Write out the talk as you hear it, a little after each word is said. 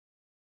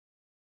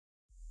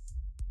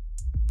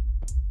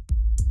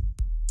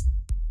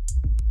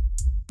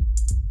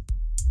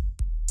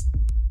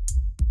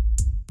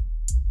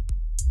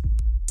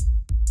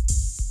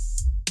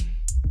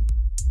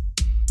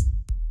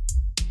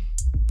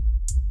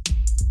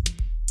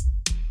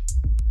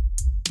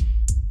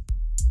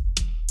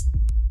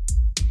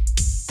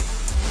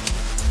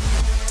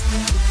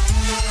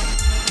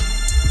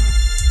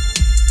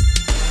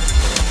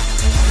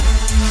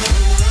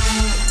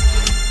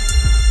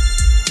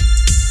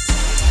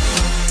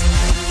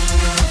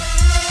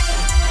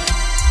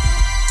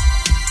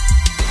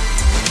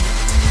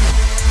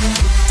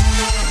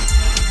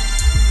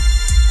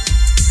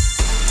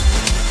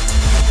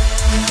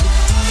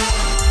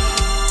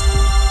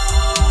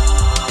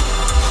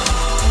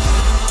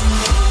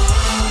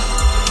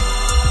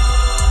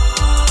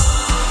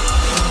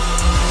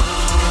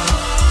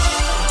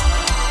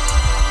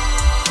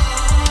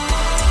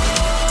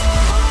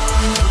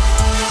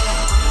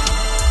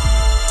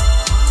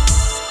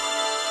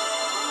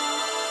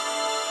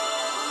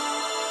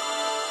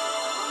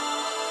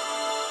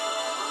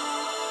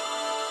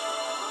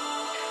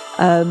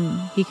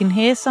He can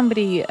hear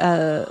somebody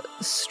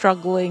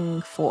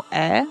struggling for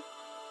air,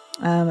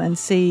 and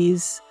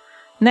sees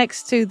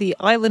next to the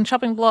island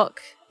chopping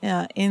block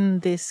in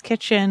this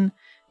kitchen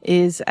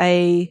is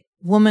a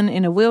woman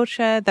in a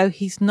wheelchair, though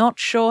he's not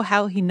sure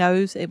how he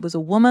knows it was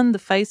a woman. The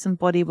face and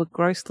body were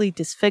grossly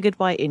disfigured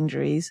by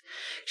injuries.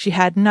 She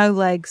had no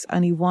legs,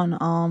 only one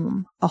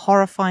arm, a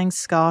horrifying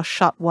scar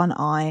shut one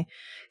eye.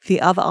 The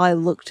other eye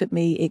looked at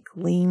me. It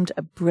gleamed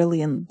a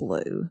brilliant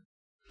blue.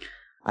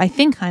 I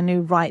think I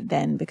knew right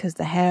then because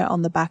the hair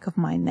on the back of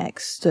my neck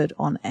stood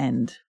on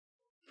end.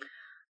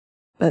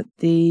 But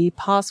the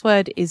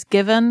password is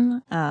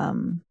given,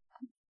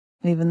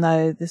 even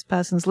though this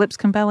person's lips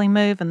can barely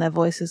move and their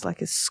voice is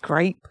like a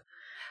scrape,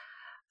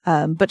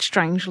 but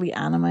strangely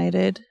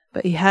animated.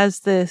 But he has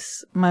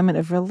this moment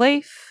of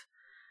relief,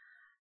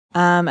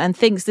 and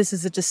thinks this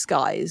is a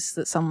disguise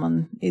that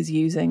someone is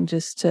using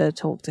just to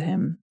talk to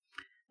him.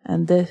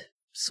 And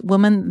this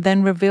woman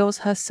then reveals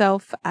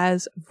herself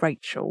as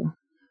Rachel,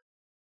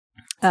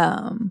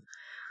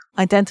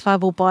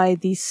 identifiable by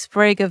the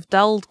sprig of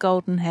dulled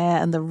golden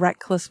hair and the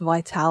reckless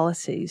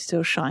vitality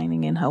still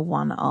shining in her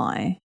one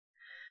eye.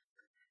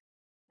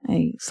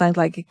 It sounds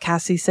like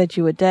Cassie said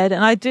you were dead.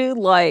 And I do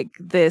like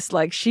this.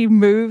 Like, she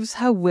moves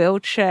her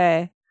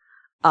wheelchair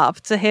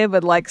up to him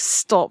and, like,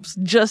 stops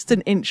just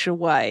an inch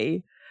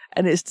away.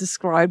 And it's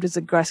described as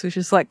aggressive, which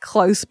is, like,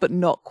 close but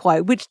not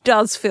quite, which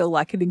does feel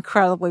like an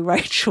incredibly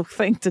Rachel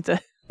thing to do.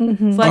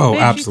 Mm-hmm. It's like, oh,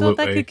 bitch, absolutely. you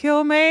thought that could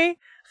kill me?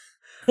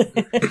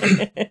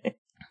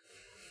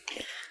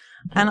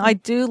 And I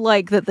do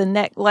like that the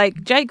neck,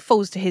 like, Jake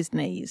falls to his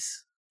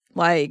knees.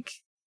 Like,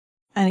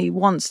 and he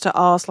wants to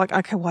ask, like,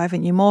 okay, why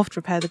haven't you morphed?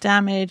 Repair the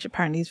damage.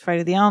 Apparently he's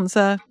afraid of the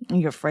answer. And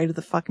you're afraid of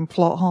the fucking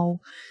plot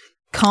hole.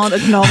 Can't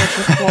acknowledge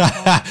the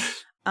plot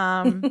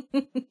hole.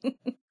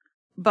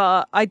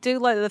 But I do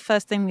like that the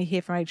first thing we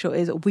hear from Rachel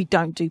is, we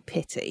don't do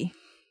pity.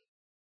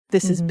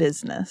 This is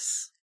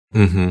business.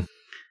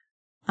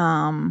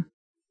 Mm-hmm.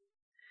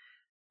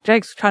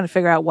 Jake's trying to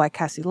figure out why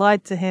Cassie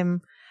lied to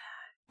him,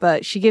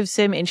 but she gives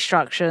him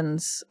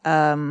instructions,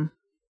 that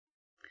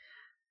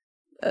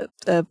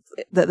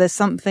there's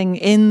something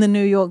in the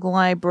New York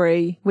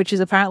Library, which is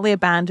apparently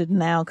abandoned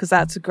now because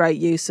that's a great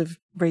use of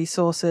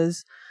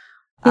resources.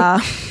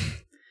 But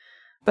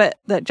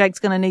that Jake's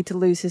going to need to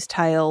lose his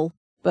tail,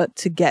 but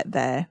to get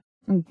there,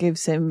 and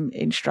gives him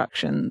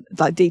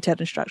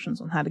detailed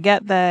instructions on how to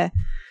get there.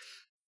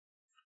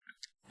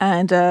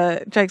 And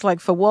Jake's like,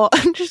 for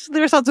what? And just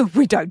the response of,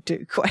 we don't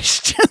do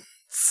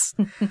questions.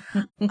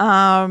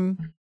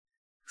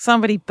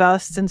 Somebody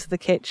bursts into the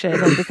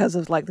kitchen, and because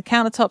of like the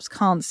countertops,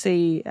 can't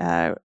see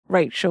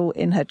Rachel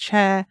in her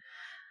chair.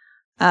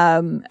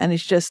 And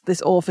it's just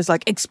this author's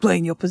like,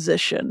 explain your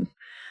position.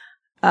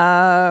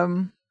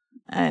 And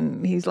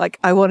he's like,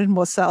 I wanted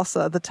more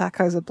salsa. The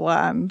tacos are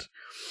bland.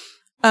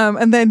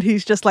 And then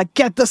he's just like,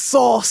 get the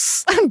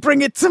sauce and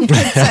bring it to my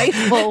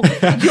table.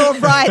 You're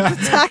right. The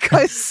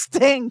tacos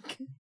stink.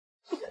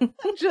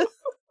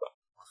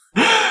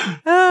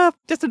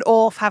 Just an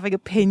orf having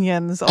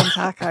opinions on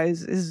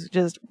tacos is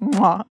just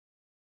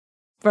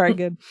very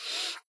good.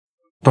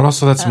 But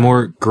also that's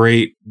more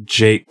great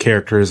Jake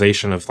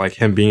characterization of like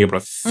him being able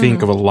to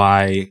think of a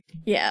lie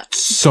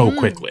so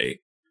quickly.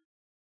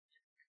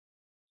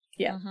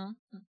 Yeah.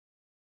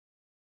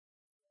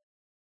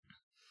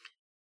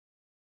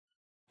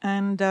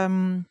 And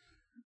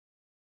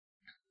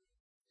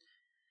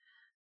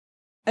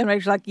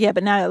Rachel's like, yeah,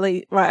 but now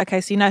right,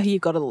 okay, so you know who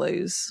you've got to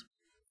lose.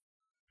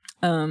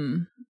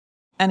 And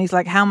he's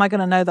like, how am I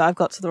going to know that I've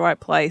got to the right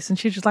place? And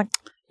she's just like,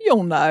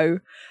 you'll know,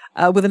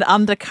 with an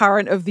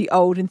undercurrent of the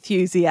old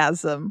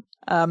enthusiasm.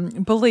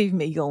 Believe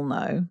me, you'll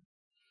know.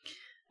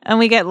 And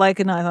we get like,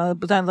 no,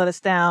 don't let us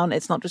down.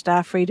 It's not just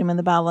our freedom in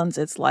the balance,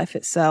 it's life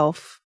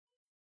itself.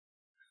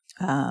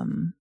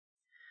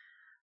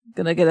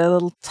 Gonna get a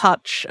little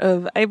touch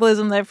of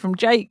ableism there from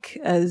Jake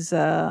as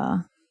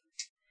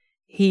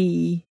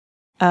he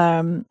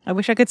I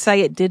wish I could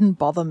say it didn't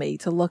bother me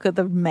to look at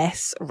the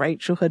mess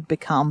Rachel had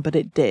become, but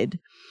it did.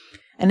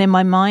 And in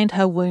my mind,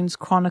 her wounds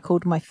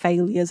chronicled my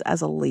failures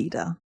as a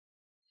leader.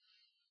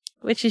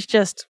 Which is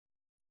just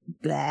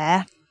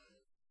blah.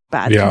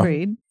 Bad to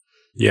read.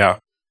 Yeah.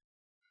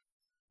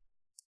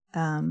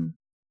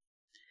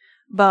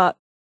 But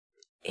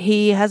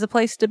he has a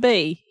place to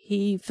be.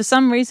 He, for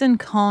some reason,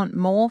 can't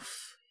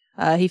morph.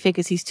 He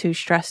figures he's too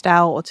stressed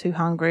out or too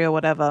hungry or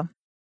whatever.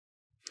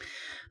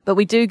 But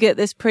we do get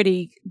this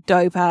pretty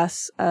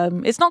dope-ass...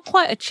 it's not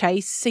quite a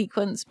chase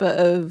sequence, but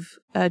of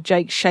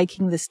Jake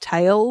shaking this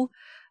tail,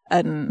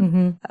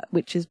 and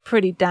which is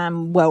pretty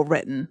damn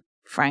well-written,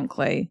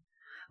 frankly.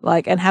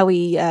 Like, and how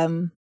he... I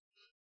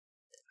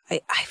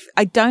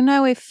don't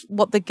know if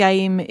what the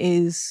game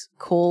is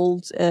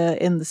called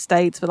in the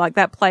States, but like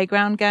that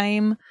playground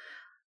game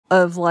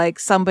of like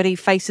somebody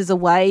faces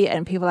away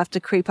and people have to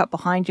creep up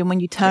behind you, and when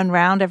you turn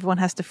around, everyone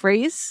has to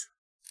freeze.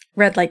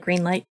 Red light,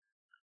 green light.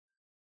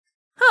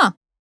 Huh.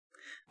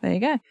 There you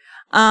go.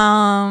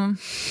 But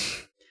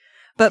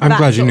I'm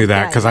glad you knew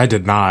that because I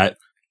did not.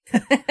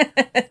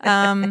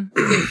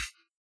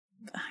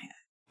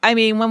 I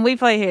mean, when we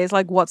play here, it's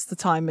like, what's the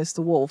time,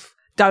 Mr. Wolf?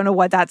 Don't know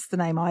why that's the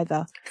name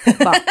either.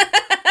 But,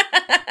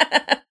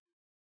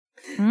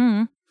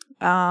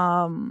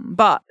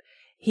 but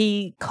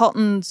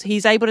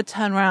he's able to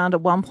turn around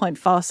at one point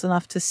fast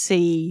enough to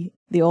see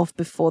the Orf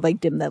before they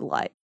dim their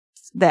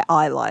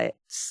eye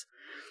lights.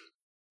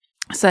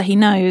 So he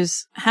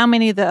knows how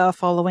many that are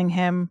following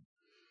him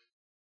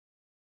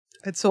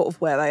and sort of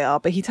where they are.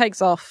 But he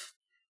takes off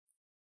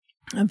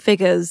and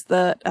figures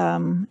that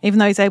even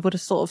though he's able to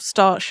sort of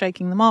start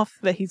shaking them off,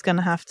 that he's going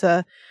to have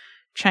to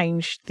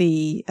change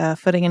the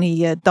footing, and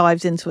he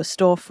dives into a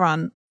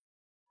storefront.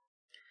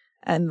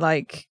 And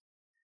like,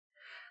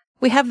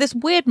 we have this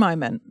weird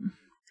moment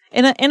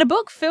in a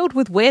book filled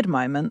with weird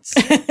moments.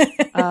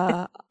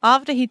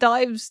 After he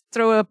dives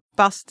through a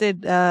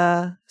busted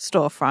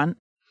storefront,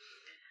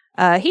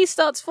 he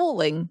starts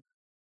falling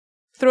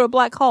through a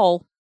black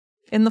hole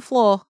in the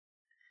floor,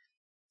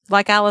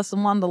 like Alice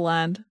in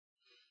Wonderland,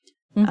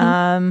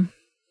 and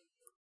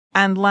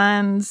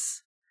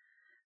lands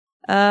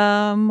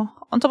on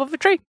top of a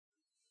tree.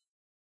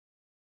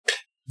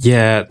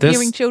 Yeah,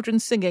 hearing children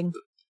singing.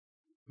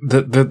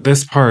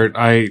 This part,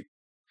 I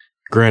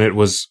granted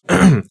was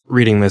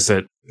reading this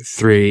at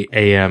 3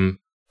 a.m.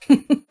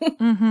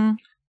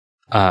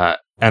 And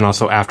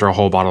also after a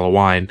whole bottle of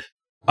wine.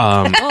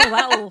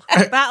 That'll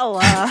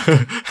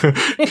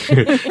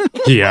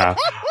yeah.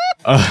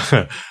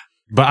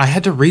 But I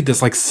had to read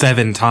this like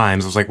 7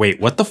 times. I was like,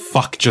 wait, what the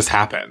fuck just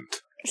happened?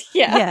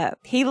 Yeah.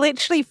 He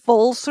literally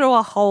falls through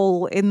a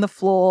hole in the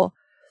floor,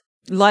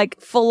 like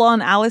full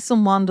on Alice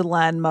in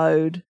Wonderland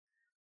mode.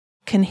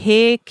 Can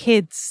hear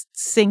kids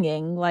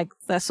singing, like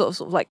they're sort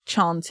of like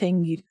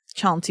chanty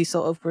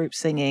sort of group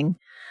singing.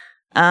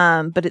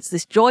 But it's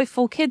this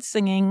joyful kid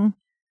singing,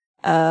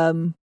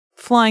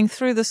 flying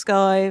through the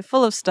sky,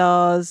 full of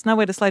stars,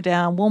 nowhere to slow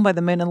down, warmed by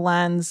the moon, and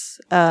lands.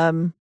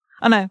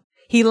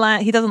 He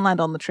doesn't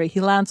land on the tree.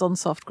 He lands on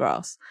soft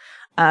grass.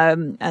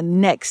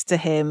 And next to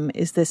him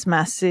is this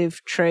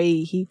massive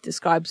tree. He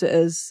describes it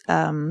as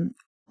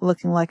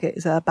looking like it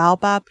is a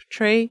baobab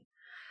tree.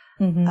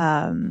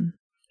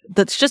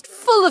 That's just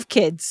full of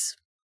kids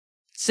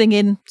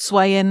singing,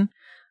 swaying,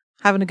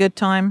 having a good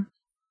time.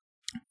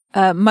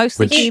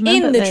 Mostly human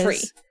in the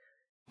tree.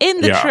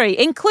 In the tree,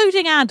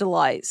 including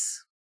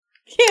Andalites.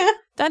 Yeah.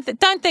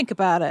 Don't think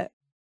about it.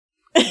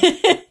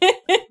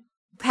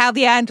 How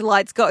the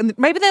Andalites got in.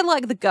 Maybe they're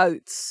like the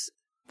goats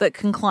that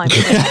can climb.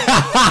 Just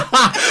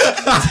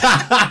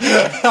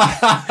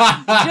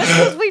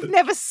because we've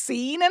never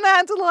seen an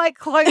Andalite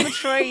climb a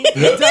tree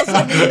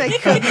doesn't mean they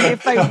couldn't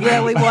if they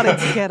really wanted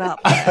to get up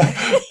there.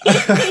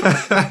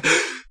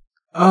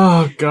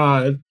 Oh,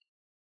 God.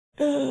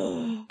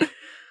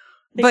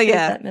 But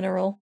yeah. That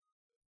mineral.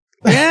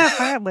 Yeah,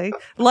 apparently.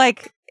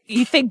 Like,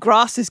 you think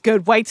grass is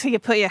good, wait till you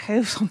put your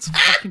hooves on some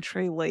fucking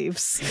tree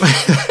leaves.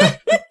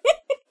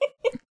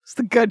 It's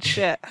the good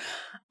shit.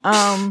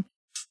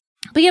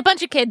 But yeah, a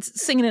bunch of kids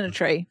singing in a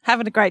tree,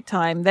 having a great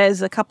time.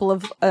 There's a couple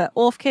of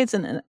Orf kids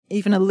and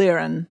even a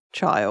Lyran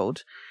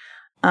child.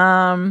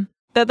 But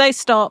they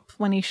stop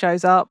when he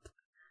shows up.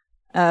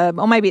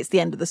 Or maybe it's the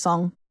end of the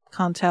song.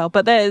 Can't tell.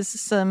 But there's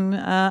some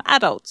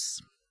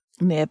adults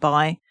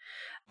nearby.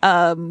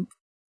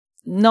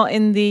 Not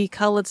in the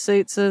coloured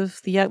suits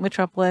of the Yoke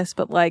Metropolis,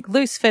 but like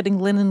loose-fitting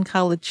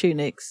linen-coloured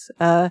tunics.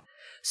 So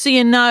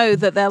you know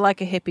that they're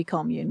like a hippie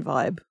commune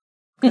vibe.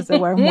 Because they're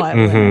wearing white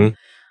women.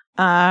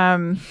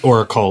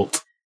 Or a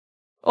cult.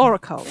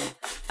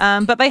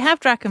 But they have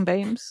Draken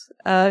beams,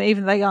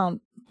 even they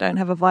don't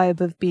have a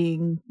vibe of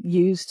being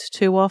used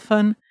too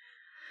often.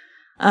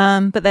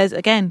 But there's,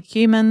 again,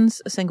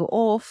 humans, a single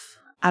Orf,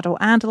 adult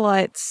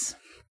Andalites.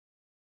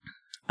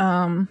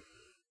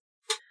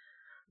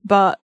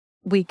 But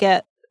we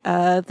get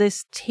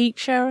this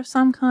teacher of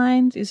some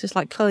kind who's just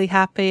like clearly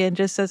happy and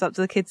just says up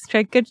to the kids,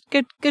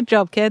 good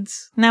job,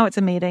 kids. Now it's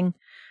a meeting.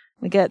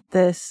 We get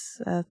this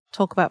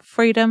talk about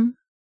freedom,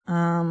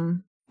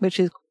 which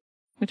is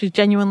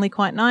genuinely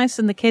quite nice,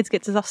 and the kids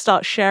get to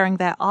start sharing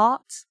their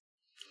art.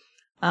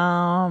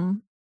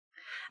 And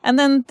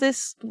then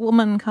this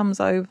woman comes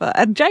over,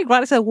 and Jake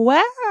Riley said,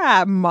 "Where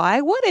am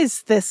I? What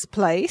is this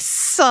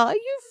place? Are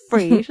you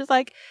free?" She's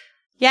like,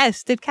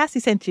 "Yes. Did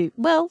Cassie send you?"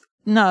 "Well,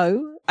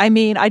 no. I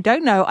mean, I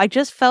don't know. I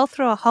just fell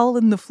through a hole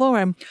in the floor,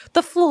 and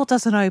the floor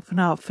doesn't open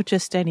up for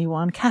just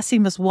anyone. Cassie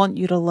must want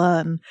you to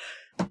learn."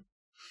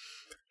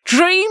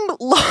 Dream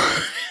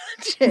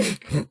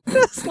logic.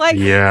 It's like,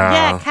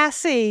 yeah,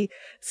 Cassie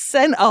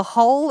sent a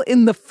hole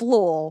in the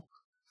floor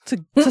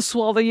to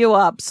swallow you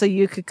up so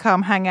you could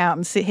come hang out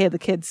and hear the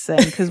kids sing,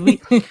 because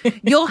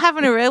you're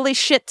having a really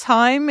shit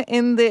time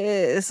in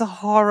this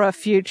horror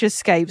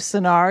futurescape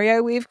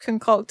scenario we've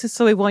concocted,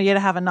 so we want you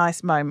to have a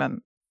nice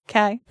moment.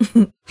 Okay?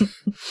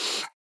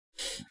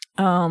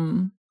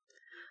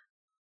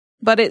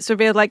 But it's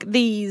revealed like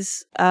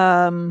these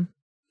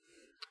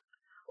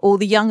all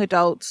the young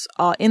adults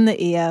are in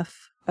the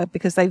EF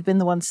because they've been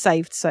the ones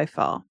saved so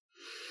far.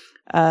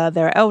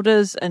 There are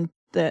elders and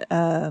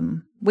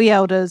we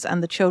elders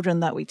and the children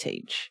that we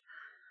teach.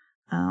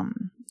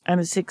 And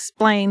it's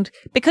explained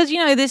because,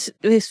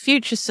 this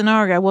future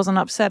scenario wasn't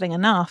upsetting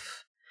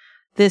enough.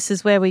 This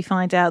is where we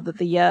find out that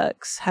the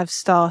Yeerks have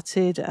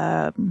started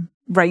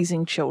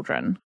raising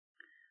children,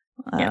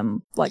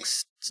 like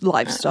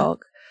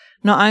livestock.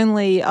 Not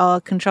only are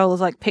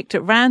controllers picked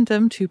at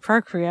random to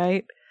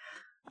procreate,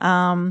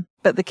 but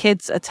the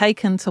kids are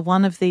taken to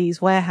one of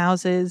these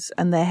warehouses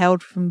and they're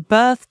held from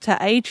birth to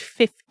age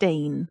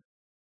 15.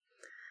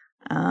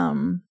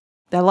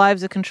 Their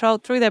lives are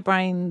controlled through their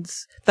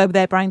brains, though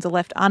their brains are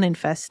left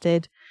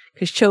uninfested,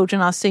 because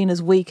children are seen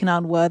as weak and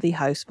unworthy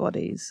host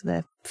bodies.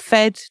 They're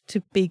fed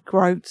to be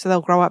so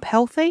they'll grow up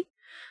healthy.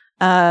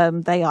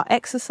 They are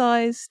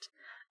exercised,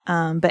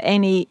 but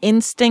any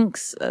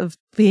instincts of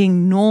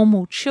being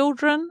normal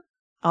children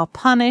are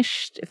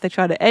punished. If they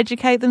try to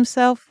educate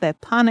themselves, they're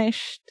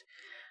punished,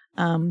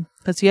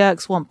 because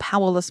Yeerks want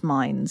powerless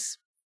minds.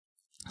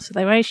 So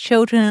they raise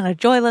children in a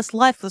joyless,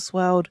 lifeless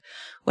world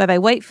where they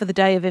wait for the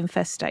day of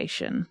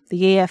infestation.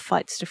 The EF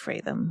fights to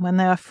free them. When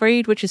they are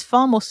freed, which is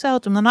far more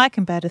seldom than I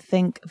can bear to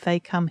think, they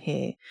come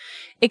here.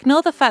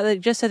 Ignore the fact that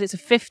it just said it's a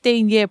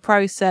 15-year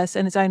process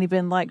and it's only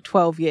been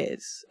 12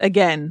 years.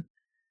 Again,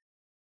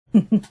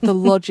 the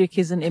logic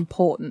isn't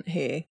important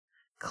here,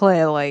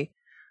 clearly.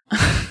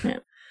 Yeah.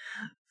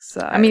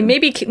 So, I mean,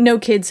 maybe no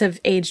kids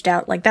have aged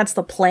out. That's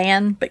the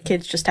plan, but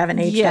kids just haven't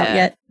aged out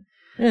yet.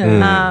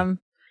 Yeah.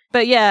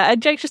 But yeah, and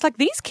Jake's just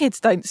these kids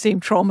don't seem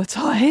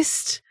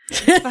traumatized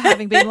for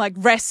having been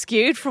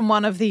rescued from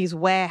one of these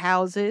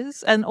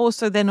warehouses. And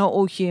also they're not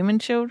all human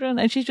children.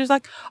 And she's just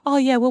oh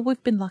yeah, well,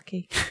 we've been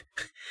lucky.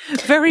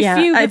 Very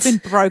few have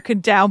been broken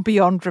down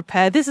beyond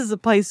repair. This is a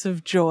place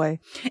of joy.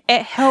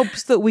 It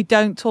helps that we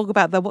don't talk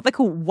about what they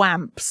call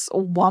WAMPs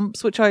or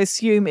WUMPs, which I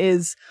assume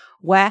is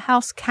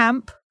warehouse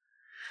camp.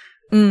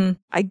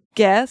 I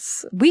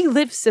guess. We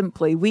live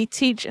simply. We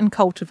teach and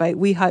cultivate.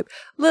 We hope.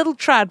 Little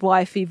trad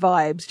wifey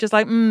vibes. Just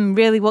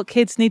really what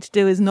kids need to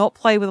do is not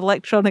play with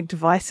electronic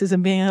devices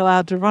and being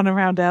allowed to run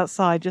around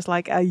outside. Just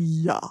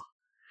yeah.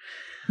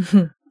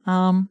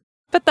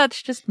 But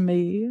that's just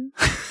me.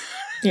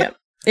 Yeah.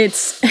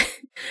 It's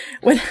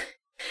when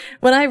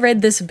I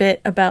read this bit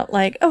about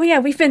oh yeah,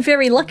 we've been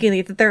very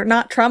lucky that they're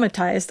not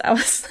traumatized. I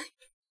was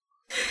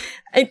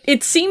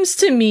it seems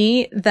to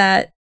me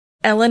that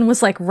Ellen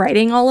was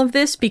writing all of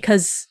this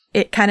because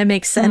it kind of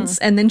makes sense.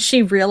 And then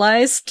she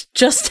realized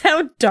just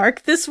how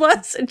dark this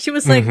was. And she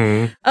was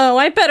oh,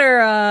 I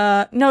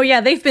better, no,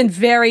 yeah, they've been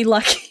very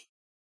lucky.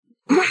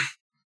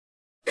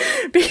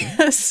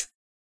 Because,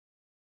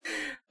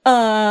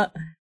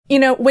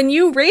 when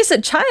you raise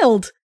a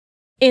child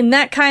in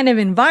that kind of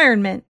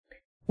environment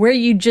where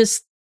you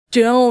just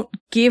don't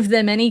give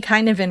them any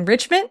kind of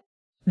enrichment,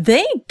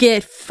 they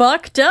get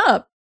fucked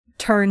up.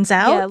 Turns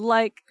out.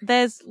 Yeah,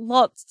 there's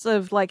lots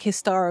of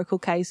historical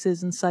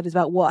cases and studies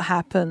about what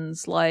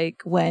happens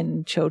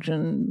when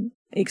children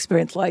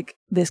experience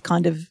this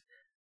kind of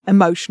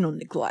emotional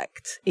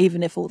neglect,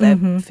 even if all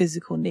their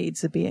physical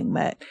needs are being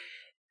met.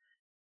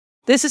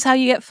 This is how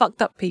you get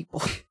fucked up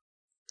people.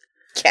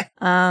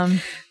 Yeah.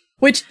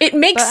 Which it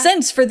makes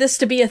sense for this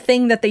to be a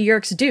thing that the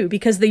Yeerks do,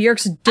 because the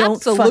Yeerks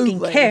don't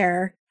fucking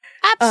care.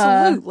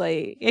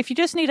 Absolutely. If you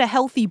just need a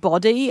healthy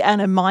body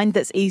and a mind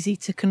that's easy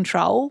to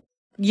control,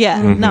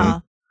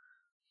 nah.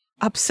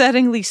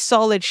 Upsettingly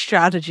solid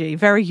strategy.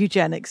 Very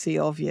eugenicsy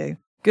of you.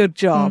 Good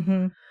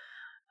job.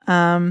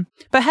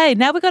 But hey,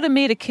 now we've got to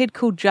meet a kid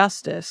called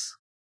Justice.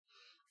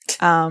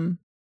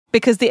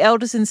 Because the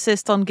elders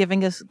insist on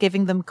giving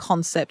them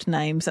concept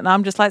names, and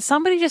I'm just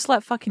somebody just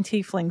fucking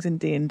tieflings in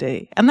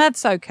D&D, and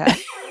that's okay.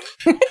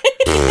 Who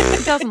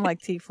doesn't like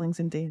tieflings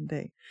in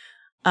D&D?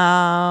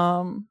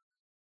 But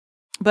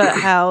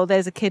how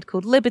there's a kid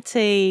called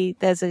Liberty,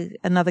 there's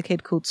another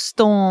kid called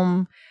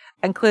Storm.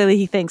 And clearly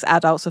he thinks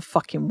adults are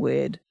fucking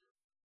weird.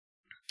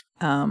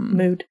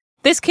 Mood.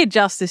 This kid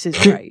Justice is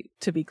great,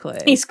 to be clear.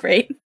 He's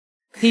great.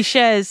 He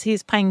shares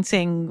his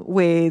painting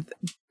with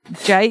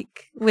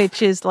Jake,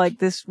 which is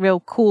this real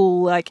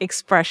cool,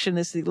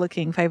 expressionistic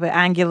looking favorite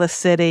angular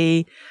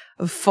city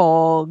of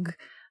fog,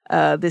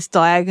 this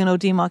diagonal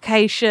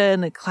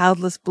demarcation, a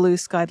cloudless blue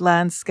skied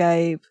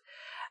landscape.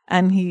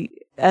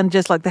 And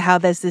just how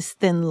there's this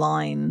thin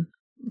line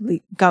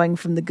going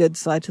from the good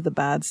side to the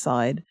bad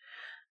side.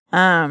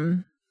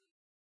 And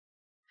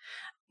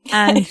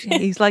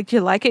he's do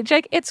you like it,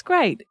 Jake? It's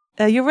great.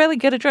 You're really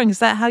good at drawing. Is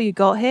that how you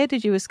got here?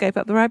 Did you escape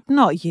up the rope?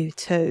 Not you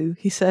too,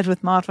 he said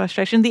with mild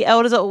frustration. The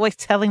elders are always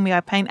telling me I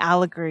paint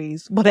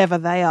allegories, whatever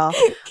they are.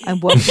 I'm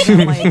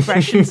working on my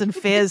impressions and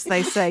fears,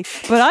 they say.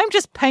 But I'm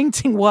just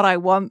painting what I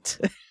want.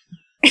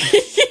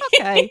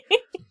 Okay.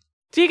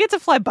 Do you get to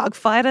fly bug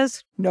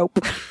fighters? Nope.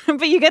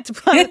 But you get to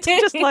play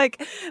just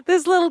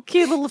this little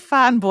cute little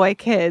fanboy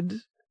kid.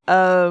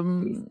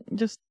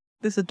 Just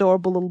this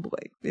adorable little boy.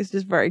 He's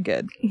just very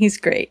good. He's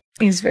great.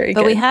 He's very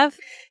good.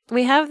 But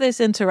we have this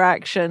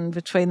interaction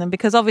between them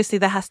because obviously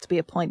there has to be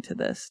a point to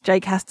this.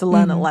 Jake has to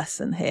learn a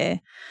lesson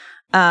here.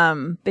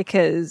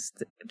 Because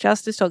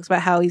Justice talks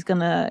about how he's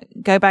going to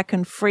go back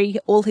and free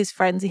all his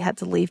friends he had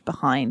to leave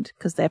behind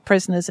because they're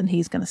prisoners and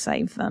he's going to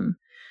save them.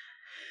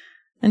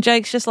 And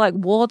Jake's just like,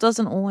 war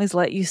doesn't always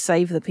let you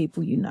save the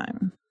people you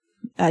know.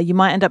 You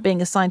might end up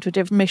being assigned to a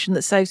different mission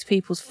that saves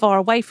people far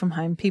away from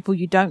home, people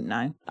you don't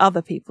know,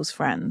 other people's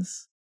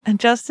friends. And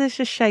Justice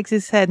just shakes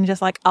his head and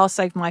just like, I'll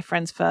save my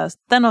friends first,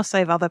 then I'll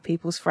save other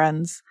people's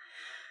friends.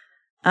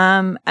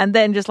 And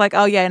then just like,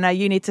 oh yeah, no,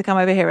 you need to come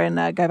over here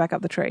and go back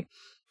up the tree.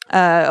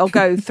 Or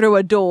go through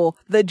a door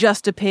that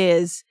just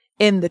appears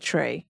in the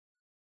tree.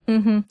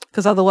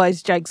 Because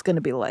otherwise Jake's going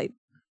to be late.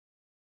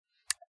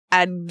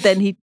 And then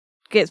he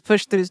gets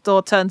pushed through his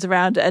door, turns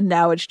around, and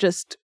now it's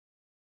just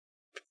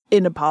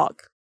in a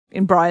park,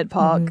 in Bryant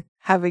Park,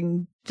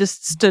 having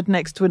just stood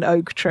next to an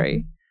oak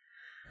tree.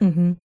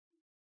 You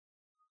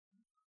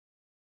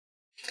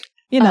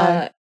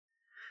know.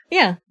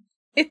 Yeah.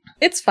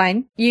 It's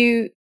fine.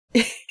 He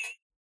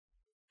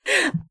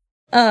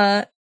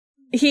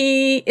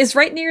is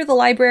right near the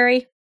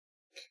library.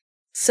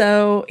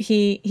 So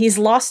he's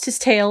lost his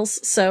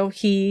tails, so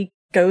he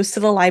goes to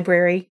the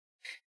library.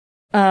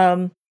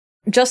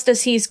 Just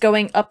as he's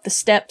going up the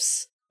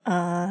steps,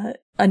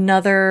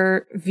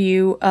 another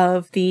view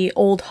of the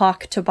old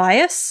hawk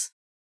Tobias,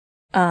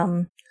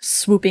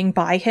 swooping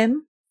by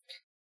him.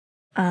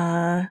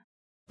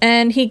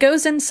 And he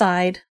goes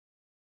inside,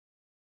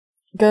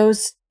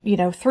 goes,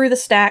 through the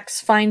stacks,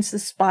 finds the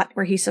spot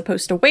where he's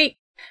supposed to wait,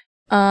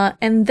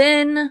 and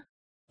then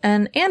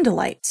an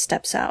Andalite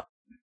steps out.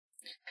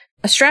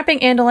 A strapping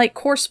Andalite,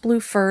 coarse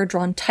blue fur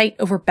drawn tight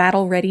over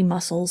battle-ready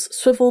muscles,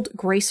 swiveled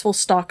graceful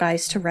stalk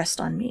eyes to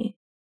rest on me.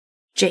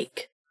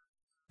 Jake.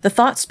 The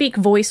thought-speak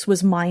voice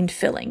was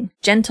mind-filling,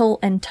 gentle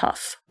and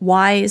tough,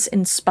 wise,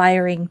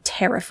 inspiring,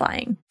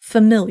 terrifying,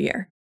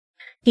 familiar.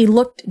 He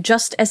looked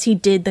just as he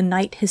did the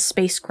night his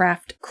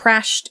spacecraft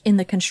crashed in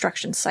the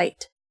construction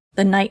site,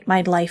 the night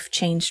my life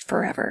changed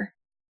forever.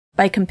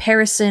 By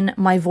comparison,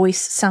 my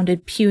voice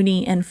sounded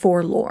puny and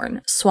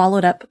forlorn,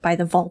 swallowed up by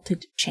the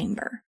vaulted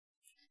chamber.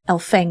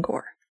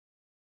 Elfangor.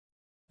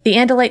 The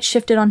Andalite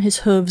shifted on his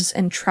hooves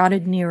and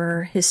trotted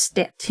nearer, his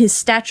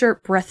stature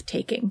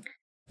breathtaking.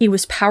 He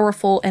was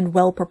powerful and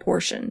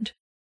well-proportioned.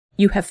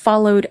 You have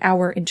followed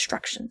our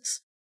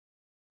instructions.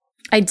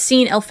 I'd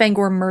seen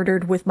Elfangor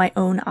murdered with my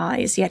own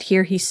eyes, yet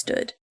here he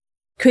stood.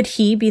 Could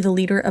he be the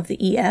leader of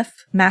the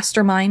EF,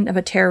 mastermind of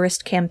a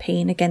terrorist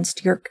campaign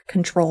against Yeerk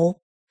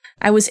control?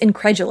 I was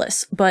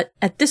incredulous, but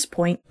at this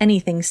point,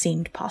 anything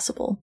seemed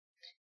possible.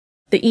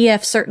 The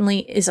EF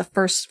certainly is a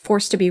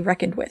force to be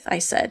reckoned with, I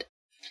said.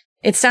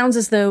 It sounds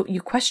as though you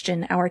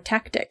question our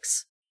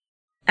tactics.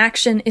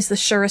 Action is the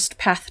surest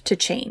path to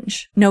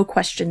change, no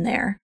question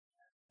there.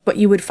 But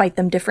you would fight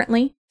them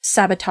differently?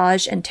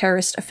 Sabotage and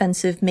terrorist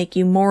offensive make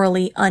you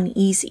morally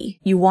uneasy.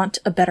 You want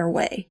a better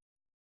way.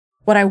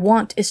 What I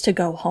want is to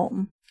go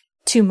home.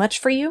 Too much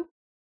for you?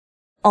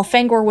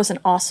 Elfangor was an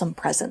awesome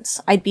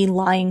presence. I'd be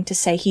lying to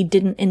say he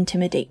didn't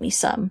intimidate me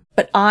some,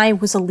 but I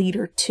was a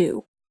leader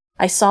too.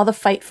 I saw the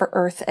fight for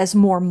Earth as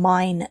more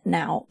mine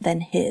now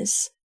than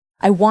his.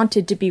 I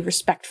wanted to be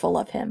respectful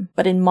of him,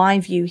 but in my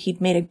view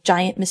he'd made a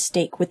giant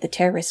mistake with the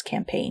terrorist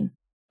campaign.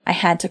 I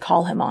had to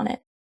call him on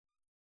it.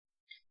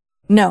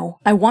 No,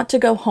 I want to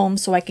go home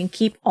so I can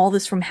keep all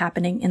this from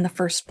happening in the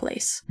first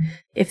place.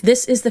 If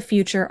this is the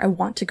future, I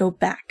want to go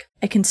back.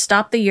 I can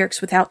stop the Yeerks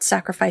without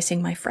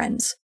sacrificing my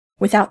friends,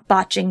 without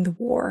botching the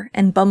war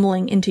and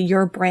bumbling into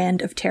your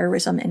brand of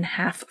terrorism and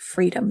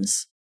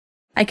half-freedoms.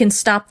 I can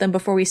stop them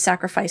before we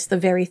sacrifice the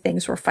very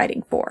things we're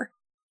fighting for.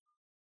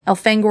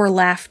 Elfangor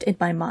laughed in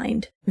my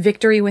mind.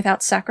 Victory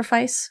without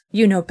sacrifice?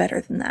 You know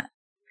better than that.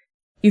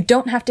 You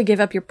don't have to give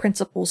up your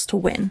principles to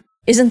win.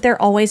 Isn't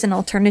there always an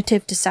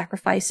alternative to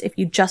sacrifice if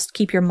you just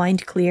keep your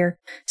mind clear,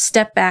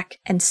 step back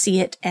and see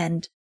it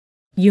end?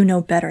 You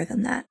know better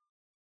than that.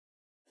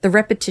 The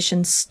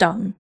repetition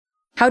stung.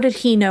 How did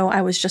he know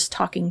I was just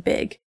talking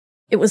big?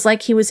 It was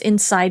like he was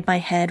inside my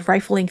head,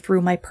 rifling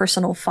through my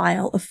personal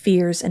file of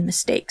fears and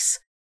mistakes.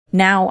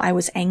 Now I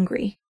was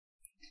angry.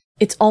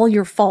 It's all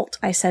your fault,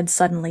 I said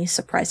suddenly,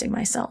 surprising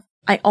myself.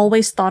 I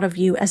always thought of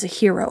you as a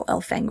hero,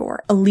 Elfangor,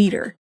 a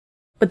leader.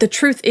 But the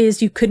truth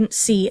is you couldn't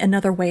see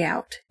another way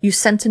out. You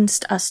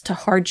sentenced us to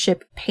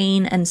hardship,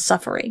 pain, and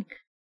suffering.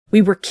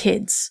 We were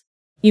kids.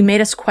 You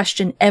made us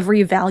question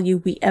every value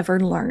we ever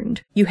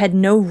learned. You had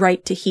no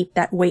right to heap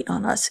that weight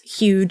on us,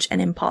 huge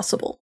and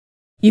impossible.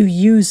 You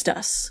used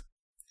us.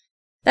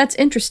 That's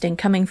interesting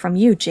coming from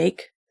you,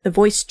 Jake. The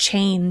voice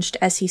changed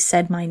as he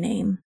said my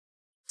name.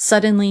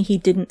 Suddenly, he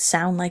didn't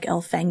sound like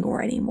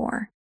Elfangor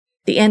anymore.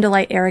 The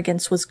Andalite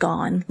arrogance was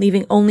gone,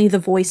 leaving only the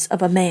voice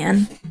of a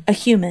man, a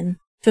human,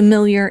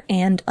 familiar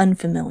and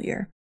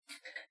unfamiliar.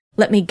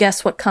 Let me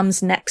guess what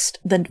comes next,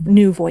 the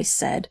new voice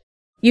said.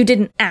 You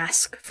didn't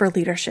ask for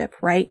leadership,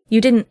 right? You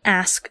didn't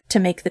ask to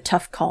make the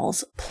tough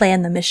calls,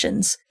 plan the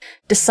missions,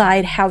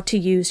 decide how to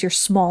use your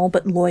small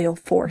but loyal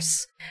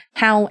force,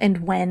 how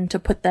and when to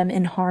put them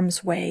in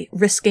harm's way,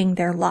 risking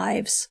their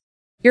lives.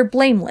 You're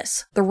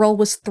blameless. The role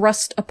was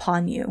thrust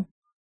upon you.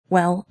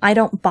 Well, I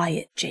don't buy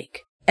it,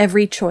 Jake.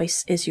 Every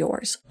choice is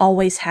yours.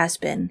 Always has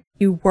been.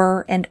 You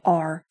were and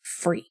are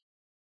free.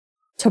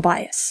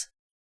 Tobias.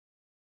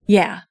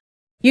 Yeah.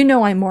 You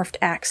know I morphed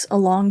Axe a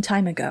long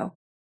time ago.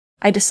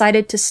 I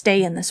decided to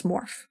stay in this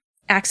morph.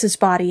 Axe's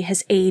body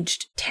has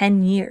aged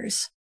 10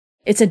 years.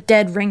 It's a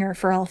dead ringer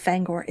for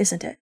Elfangor,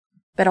 isn't it?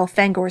 But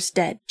Elfangor's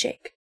dead,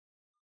 Jake.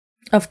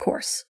 Of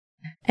course.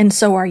 And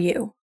so are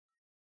you.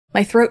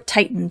 My throat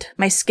tightened,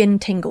 my skin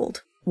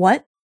tingled.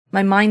 What?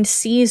 My mind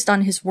seized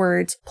on his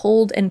words,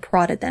 pulled and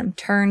prodded them,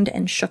 turned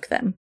and shook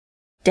them.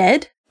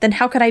 Dead? Then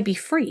how could I be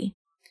free?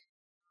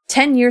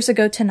 10 years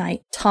ago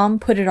tonight, Tom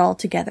put it all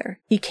together.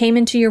 He came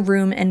into your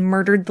room and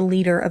murdered the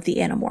leader of the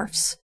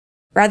Animorphs.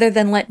 Rather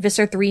than let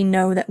Visser 3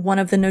 know that one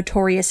of the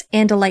notorious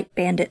Andalite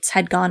bandits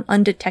had gone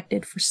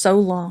undetected for so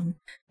long,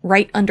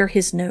 right under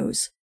his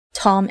nose,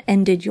 Tom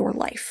ended your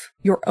life,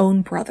 your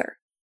own brother.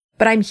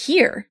 But I'm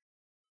here!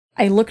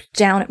 I looked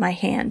down at my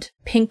hand,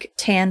 pink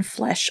tan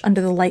flesh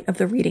under the light of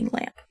the reading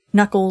lamp.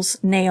 Knuckles,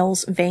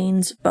 nails,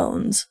 veins,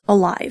 bones.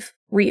 Alive.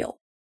 Real.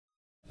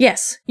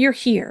 Yes, you're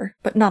here,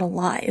 but not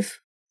alive.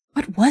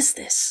 What was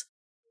this?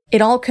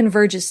 It all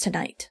converges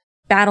tonight.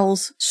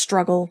 Battles,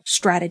 struggle,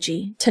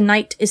 strategy.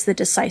 Tonight is the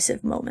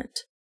decisive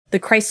moment. The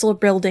Chrysler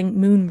Building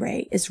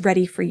Moonray is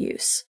ready for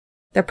use.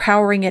 They're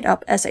powering it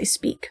up as I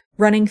speak,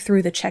 running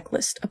through the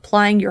checklist,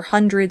 applying your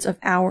hundreds of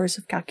hours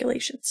of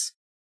calculations.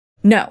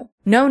 No,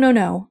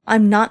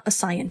 I'm not a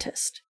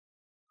scientist.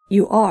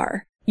 You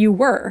are, you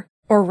were,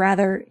 or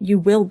rather, you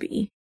will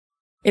be.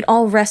 It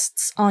all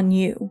rests on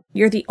you.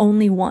 You're the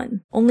only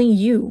one. Only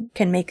you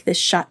can make this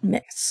shot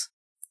miss.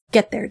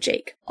 Get there,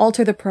 Jake.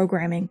 Alter the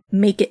programming.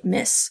 Make it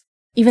miss.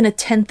 Even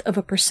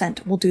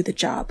 0.1% will do the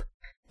job.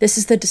 This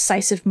is the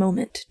decisive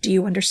moment. Do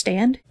you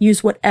understand?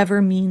 Use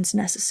whatever means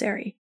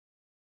necessary.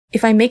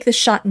 If I make the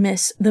shot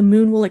miss, the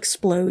moon will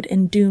explode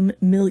and doom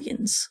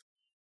millions.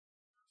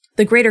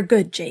 The greater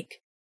good,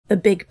 Jake. The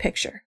big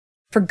picture.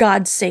 For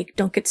God's sake,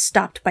 don't get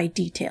stopped by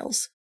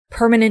details.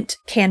 Permanent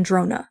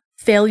Kandrona.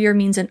 Failure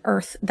means an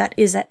Earth that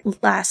is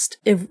at last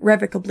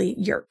irrevocably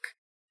Yeerk.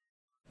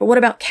 But what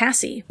about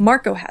Cassie?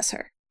 Marco has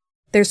her.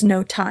 There's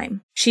no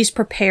time. She's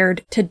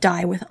prepared to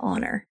die with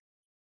honor.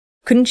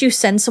 Couldn't you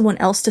send someone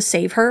else to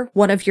save her?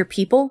 One of your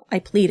people? I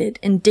pleaded,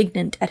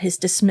 indignant at his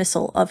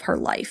dismissal of her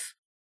life.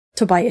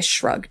 Tobias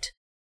shrugged.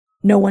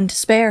 No one to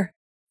spare.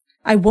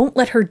 I won't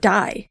let her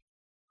die.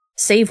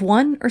 Save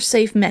one or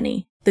save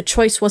many? The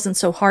choice wasn't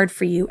so hard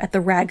for you at the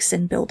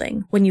Ragson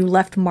building when you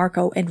left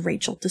Marco and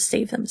Rachel to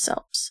save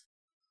themselves.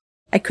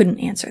 I couldn't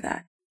answer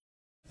that.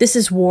 This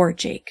is war,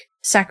 Jake.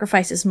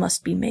 Sacrifices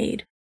must be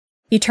made.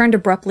 He turned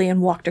abruptly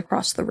and walked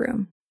across the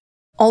room.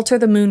 Alter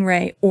the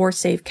Moonray or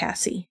save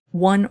Cassie.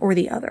 One or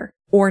the other.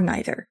 Or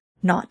neither.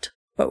 Not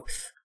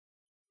both.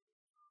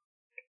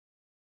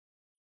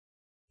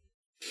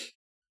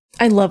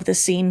 I love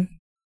this scene.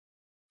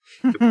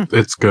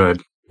 It's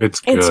good.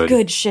 It's good. It's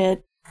good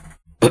shit.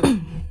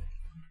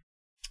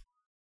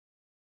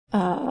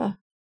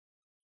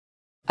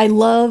 I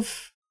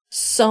love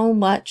so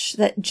much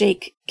that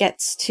Jake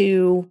gets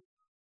to,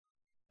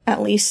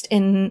 at least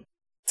in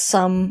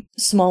some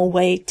small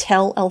way,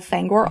 tell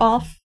Elfangor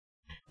off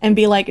and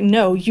be like,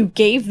 no, you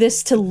gave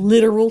this to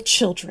literal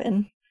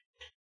children.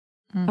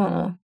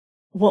 Mm-hmm.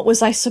 What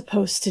was I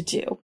supposed to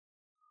do?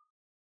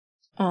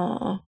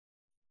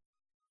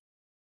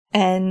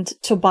 And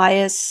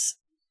Tobias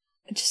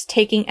just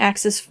taking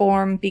Axe's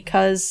form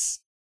because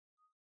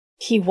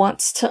he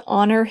wants to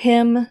honor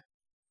him,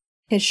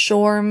 his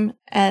Shorm,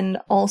 and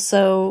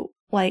also,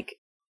 like,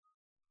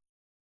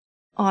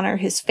 honor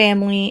his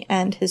family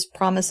and his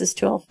promises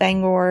to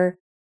Elfangor,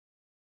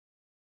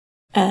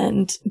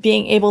 and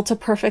being able to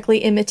perfectly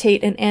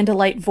imitate an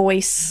Andalite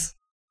voice.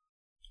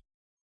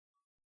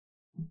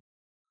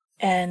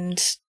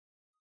 And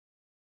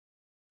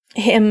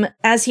him,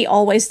 as he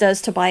always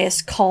does,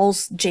 Tobias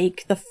calls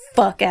Jake the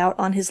fuck out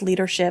on his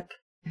leadership.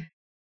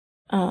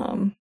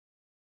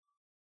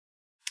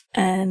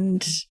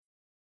 And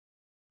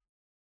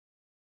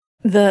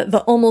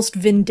the almost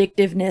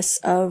vindictiveness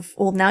of,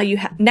 well, now you're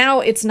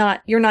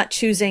not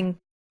choosing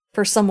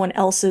for someone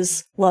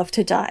else's love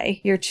to die.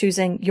 You're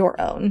choosing your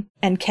own.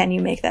 And can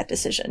you make that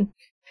decision?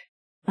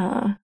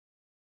 And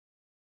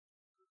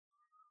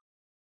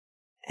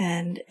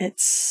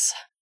it's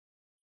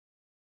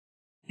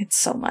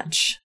so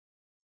much.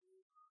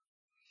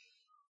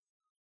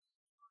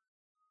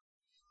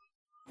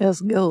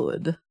 It's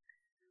good.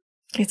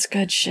 It's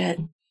good shit.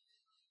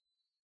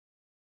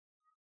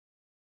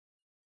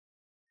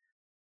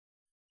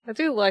 I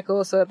do like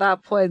also at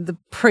that point the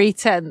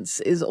pretense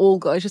is all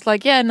good. It's just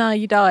like, yeah, no,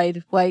 you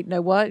died. Wait,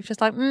 no, what? It's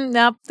just like,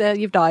 no,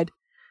 you've died.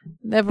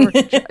 Never,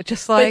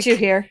 just like. Put you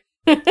here.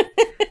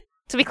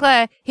 To be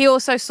clear, he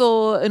also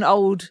saw an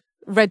old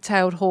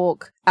red-tailed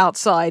hawk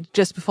outside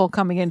just before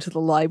coming into the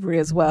library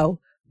as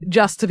well.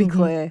 Just to be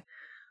clear,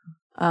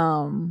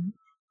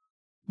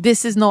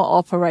 this is not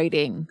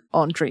operating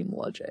on dream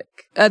logic.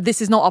 This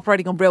is not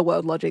operating on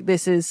real-world logic.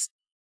 This is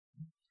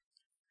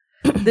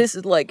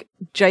like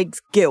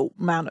Jake's guilt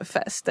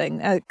manifesting.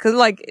 Because,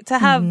 like, to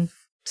have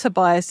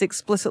Tobias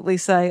explicitly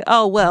say,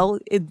 oh, well,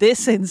 in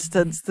this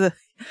instance,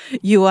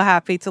 you were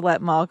happy to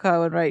let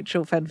Marco and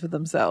Rachel fend for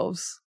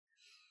themselves.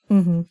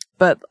 Mm-hmm.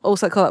 But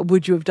also,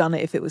 would you have done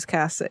it if it was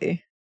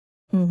Cassie?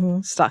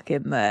 stuck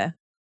in there.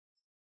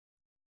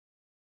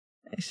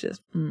 It's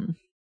just,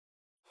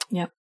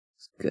 Yep.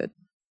 It's good.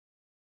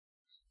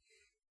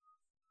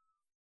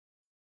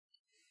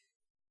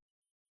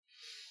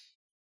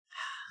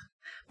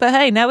 But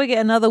hey, now we get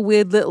another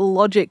weird little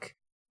logic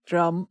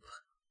jump,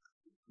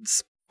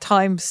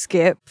 time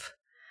skip.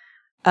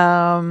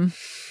 But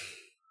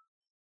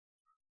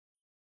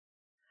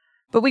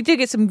we do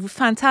get some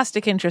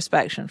fantastic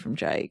introspection from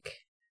Jake.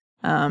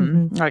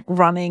 Like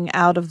running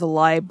out of the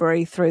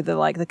library through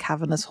the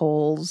cavernous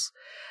halls,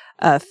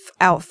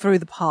 out through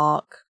the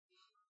park,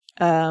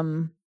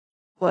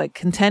 like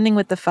contending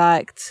with the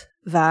fact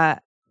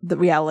that the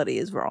reality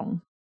is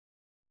wrong,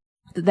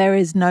 that there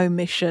is no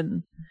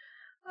mission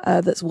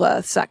that's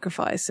worth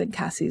sacrificing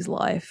Cassie's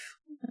life.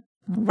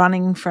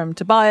 Running from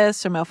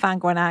Tobias, from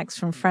Elfangornax,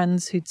 from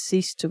friends who'd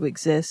ceased to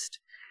exist.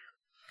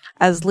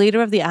 As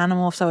leader of the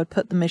Animorphs, I would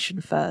put the mission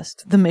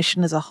first, the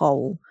mission as a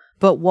whole.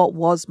 But what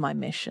was my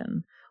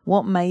mission?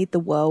 What made the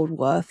world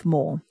worth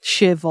more?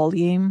 Sheer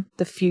volume,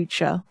 the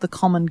future, the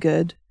common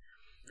good.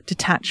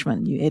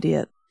 Detachment, you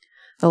idiot.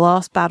 The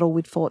last battle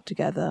we'd fought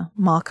together,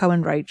 Marco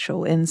and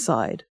Rachel,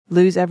 inside.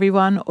 Lose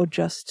everyone or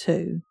just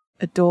two.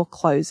 A door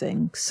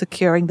closing,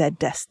 securing their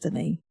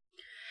destiny.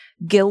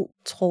 Guilt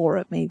tore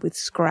at me with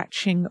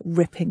scratching,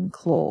 ripping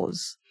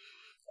claws.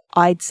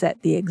 I'd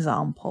set the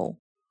example.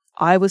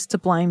 I was to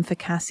blame for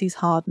Cassie's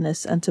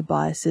hardness and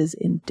Tobias's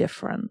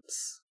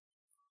indifference.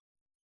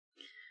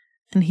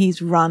 And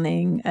he's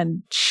running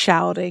and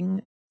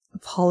shouting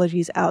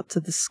apologies out to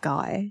the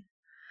sky.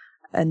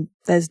 And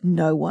there's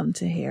no one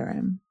to hear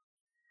him.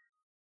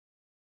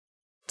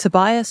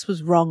 Tobias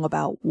was wrong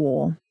about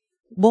war.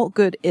 What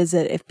good is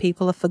it if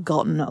people are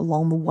forgotten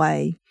along the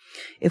way?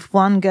 If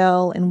one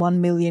girl in 1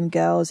 million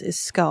girls is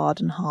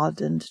scarred and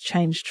hardened,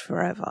 changed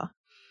forever?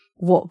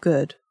 What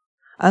good?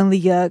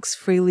 Only Yeerks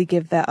freely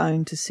give their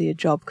own to see a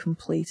job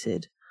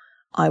completed.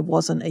 I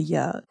wasn't a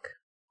Yeerk.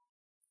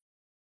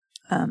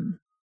 And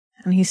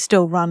he's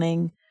still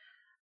running.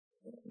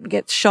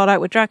 Gets shot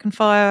out with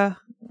Dragonfire.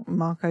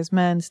 Marco's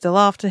men still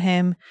after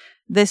him.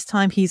 This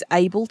time he's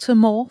able to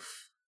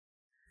morph.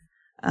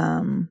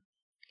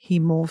 He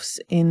morphs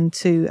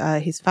into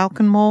his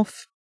Falcon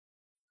morph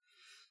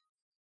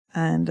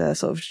and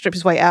sort of strips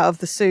his way out of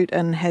the suit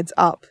and heads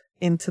up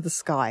into the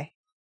sky.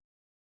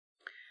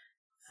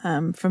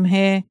 From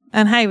here,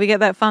 and hey, we get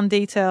that fun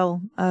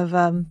detail of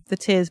the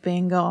tears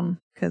being gone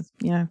because,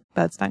 you know,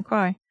 birds don't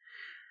cry.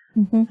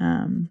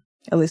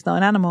 At least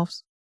not in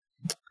Animorphs.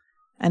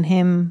 And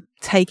him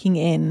taking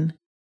in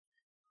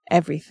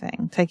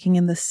everything, taking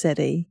in the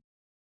city.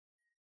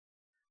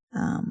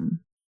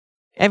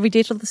 Every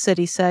detail of the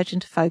city surged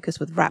into focus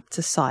with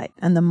raptor sight,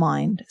 and the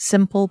mind,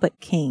 simple but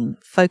keen,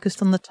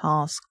 focused on the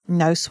task,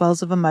 no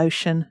swells of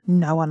emotion,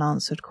 no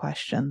unanswered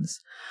questions.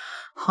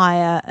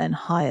 Higher and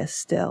higher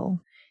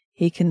still.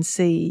 He can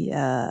see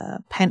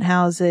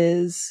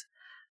penthouses,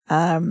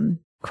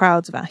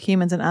 crowds of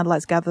humans and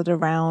Adelites gathered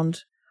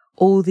around,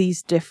 all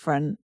these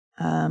different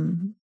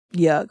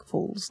Yeerk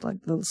pools, like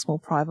little small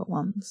private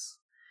ones.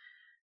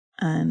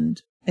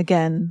 And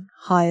again,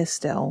 higher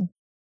still.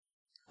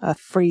 A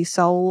free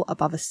soul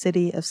above a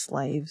city of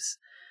slaves.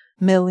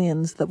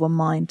 Millions that were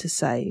mine to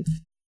save.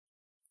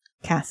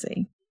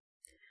 Cassie.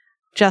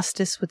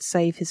 Justice would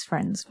save his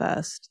friends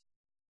first.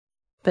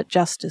 But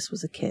Justice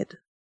was a kid.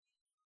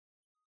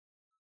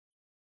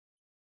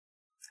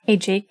 Hey,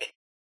 Jake.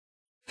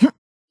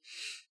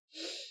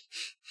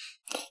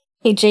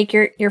 Hey, Jake,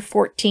 you're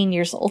 14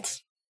 years old.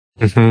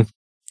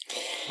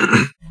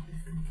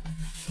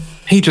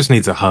 He just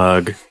needs a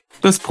hug.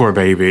 This poor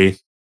baby.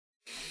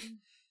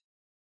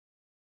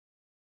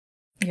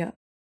 Yeah,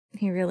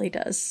 he really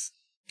does.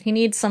 He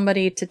needs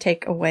somebody to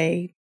take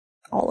away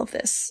all of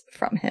this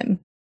from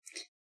him.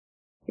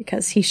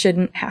 Because he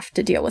shouldn't have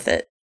to deal with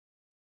it.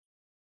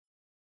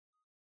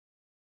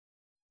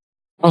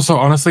 Also,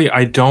 honestly,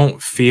 I don't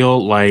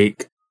feel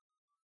like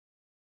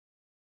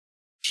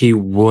he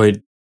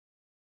would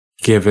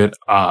give it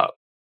up.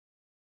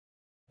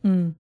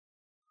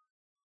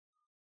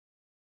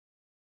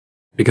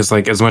 Because,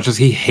 like, as much as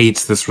he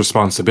hates this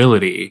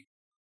responsibility,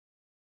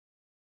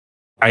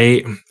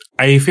 I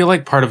feel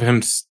like part of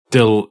him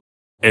still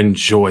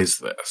enjoys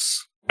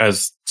this,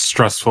 as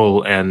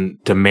stressful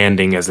and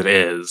demanding as it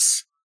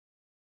is.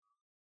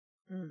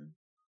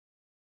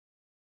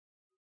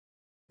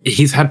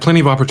 He's had plenty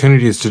of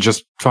opportunities to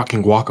just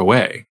fucking walk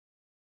away.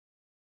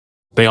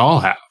 They all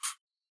have.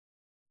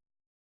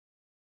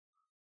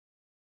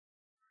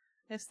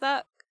 It's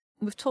that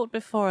we've talked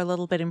before a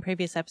little bit in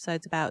previous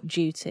episodes about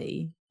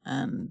duty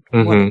and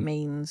what it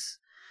means.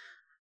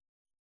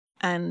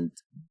 And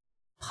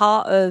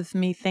part of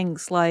me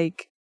thinks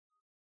like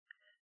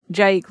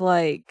Jake,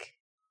 like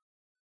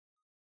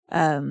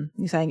you're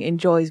saying,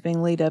 enjoys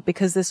being leader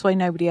because this way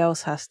nobody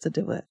else has to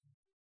do it.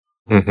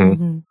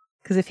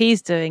 Because if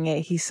he's doing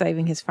it, he's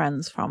saving his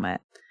friends from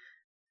it.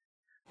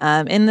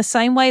 In the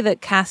same way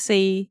that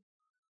Cassie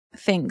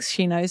thinks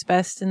she knows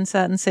best in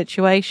certain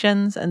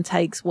situations and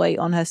takes weight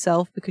on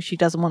herself because she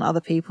doesn't want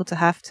other people to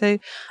have to.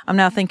 I'm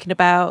now thinking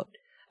about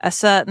a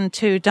certain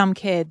two dumb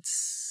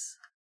kids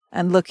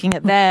and looking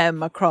at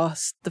them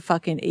across the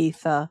fucking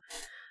ether.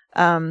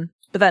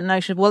 But that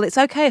notion of, well, it's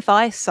okay if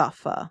I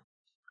suffer.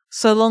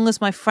 So long as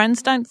my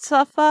friends don't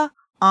suffer,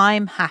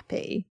 I'm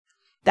happy.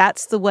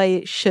 That's the way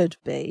it should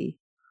be.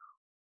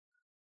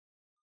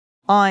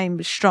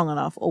 I'm strong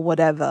enough or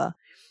whatever.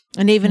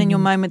 And even in your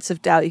moments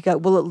of doubt, you go,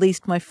 well, at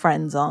least my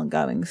friends aren't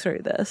going through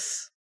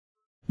this.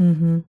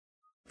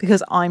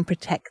 Because I'm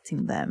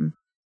protecting them.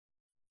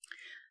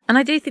 And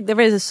I do think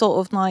there is a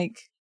sort of like,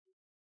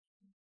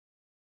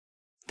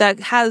 that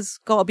has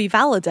got to be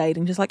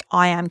validating. Just like,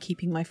 I am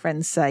keeping my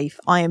friends safe.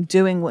 I am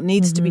doing what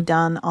needs to be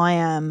done. I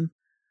am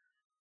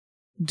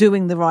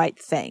doing the right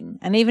thing.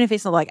 And even if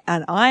it's not like,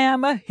 and I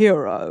am a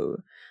hero.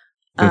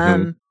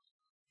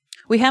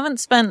 We haven't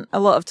spent a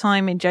lot of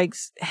time in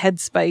Jake's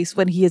headspace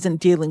when he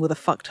isn't dealing with a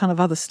fuck ton of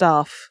other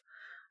stuff.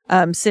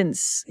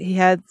 Since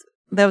there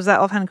was that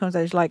offhand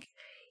conversation, like,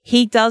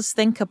 he does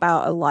think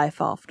about a life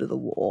after the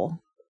war.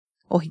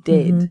 Or he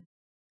did.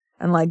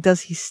 And like,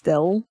 does he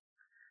still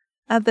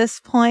at this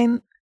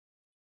point?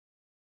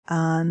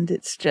 And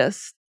it's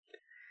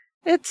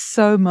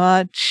so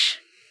much.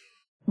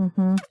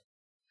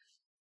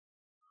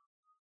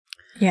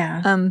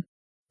 Yeah.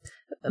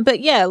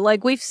 But yeah,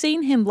 like, we've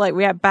seen him like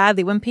react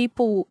badly when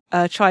people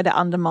try to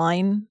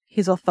undermine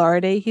his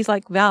authority. He's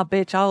like, "Yeah,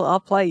 bitch, I'll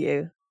play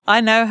you.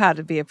 I know how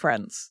to be a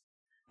prince,"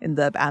 in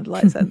the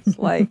Andalite sense.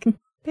 Like,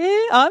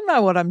 yeah, I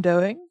know what I'm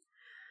doing.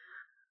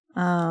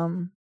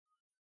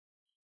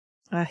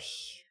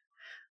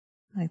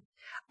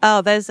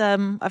 There's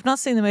I've not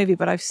seen the movie,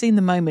 but I've seen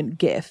the moment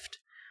gift.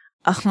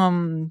 I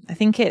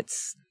think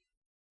it's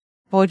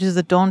Voyages of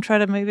the Dawn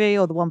Treader movie,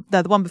 or the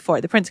one before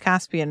it, the Prince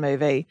Caspian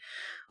movie,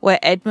 where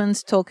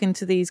Edmund's talking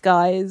to these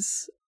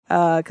guys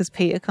because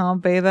Peter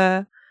can't be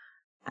there,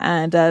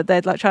 and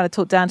they're like trying to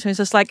talk down to him. He's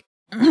just like,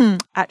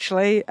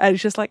 actually, and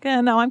he's just like,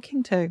 yeah, no, I'm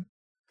king too.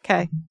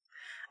 Okay,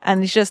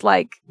 and it's just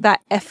like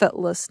that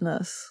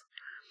effortlessness.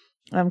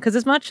 Because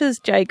as much as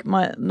Jake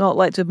might not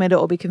like to admit it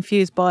or be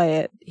confused by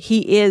it,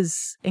 he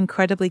is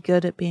incredibly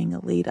good at being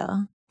a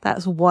leader.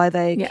 That's why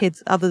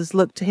others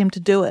look to him to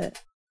do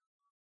it.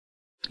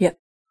 Yep.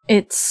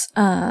 It's,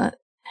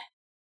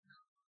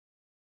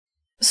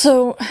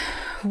 so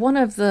one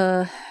of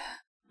the,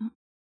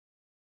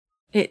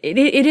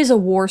 it is a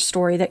war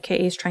story that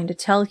K.A. is trying to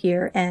tell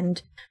here,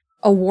 and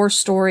a war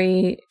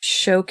story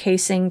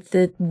showcasing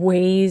the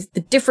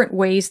different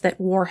ways that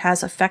war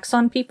has effects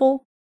on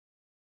people.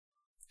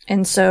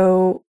 And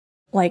so,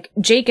 like,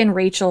 Jake and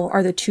Rachel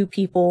are the two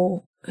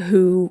people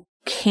who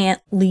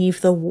can't leave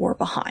the war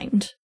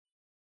behind.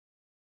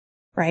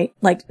 Right?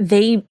 Like,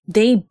 they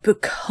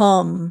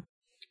become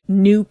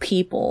new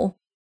people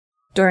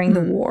during the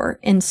war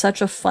in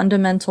such a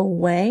fundamental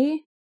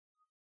way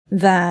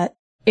that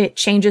it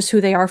changes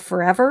who they are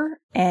forever,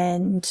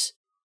 and,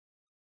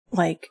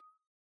 like,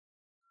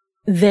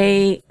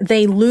 they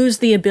lose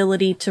the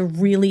ability to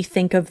really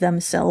think of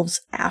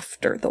themselves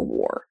after the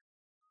war.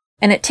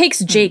 And it takes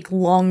Jake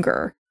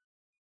longer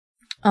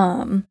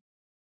to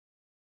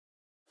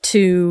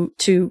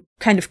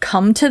kind of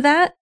come to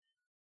that.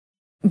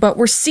 But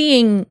we're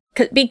seeing,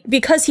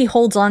 because he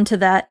holds on to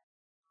that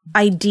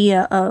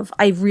idea of,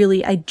 I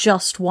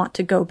just want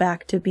to go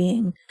back to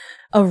being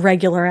a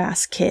regular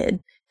ass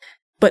kid.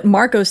 But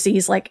Marco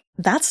sees, like,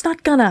 that's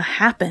not gonna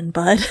happen,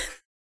 bud.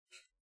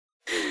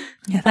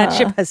 Yeah, that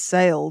ship has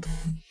sailed.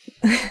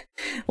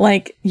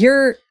 Like,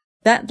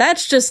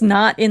 that's just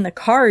not in the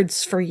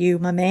cards for you,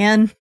 my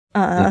man.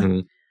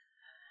 And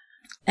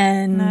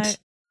no.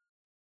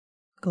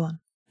 Go on.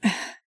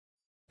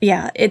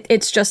 Yeah, it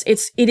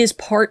is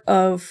part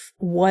of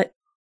what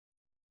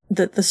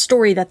the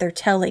story that they're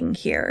telling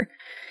here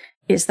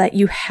is, that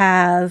you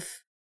have,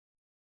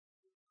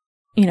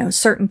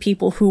 certain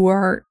people who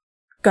are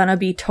gonna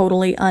be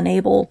totally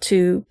unable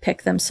to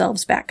pick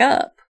themselves back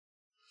up.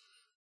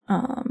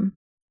 I'll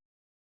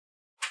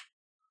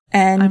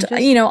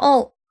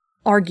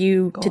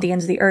argue to the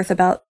ends of the earth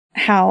about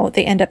how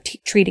they end up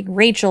treating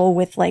Rachel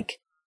with, like,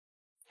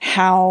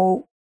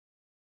 how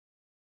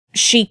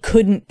she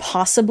couldn't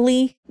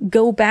possibly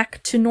go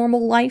back to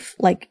normal life.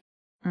 Like,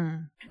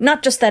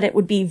 not just that it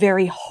would be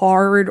very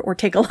hard or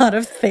take a lot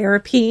of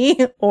therapy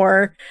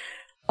or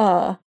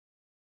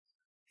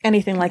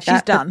anything like that.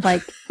 She's done.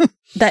 Like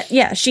that,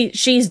 yeah,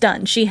 she's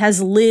done. She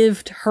has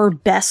lived her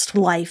best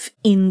life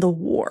in the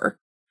war,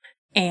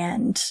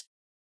 and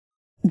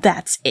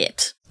that's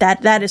it.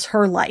 That is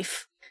her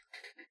life.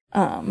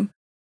 I'm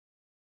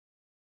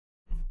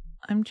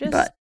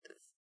just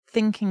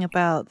thinking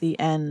about the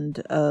end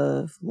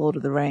of Lord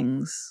of the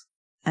Rings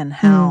and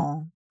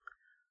how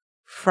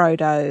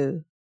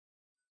Frodo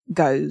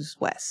goes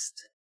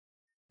west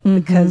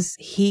because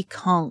he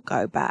can't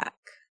go back.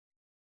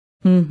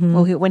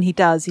 Well, when he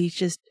does,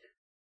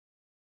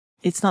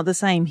 it's not the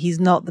same. He's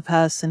not the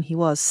person he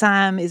was.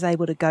 Sam is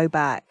able to go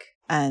back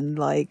and,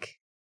 like,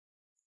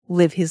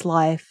 live his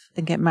life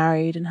and get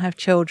married and have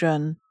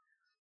children,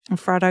 and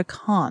Frodo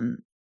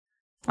can't.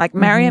 Like,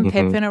 Merry and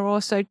Pippin are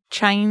also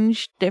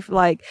changed.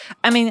 Like,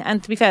 I mean,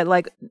 and to be fair,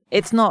 like,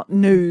 it's not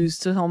news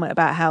to Torment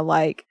about how,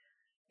 like,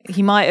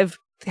 he might have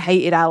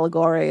hated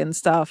allegory and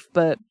stuff,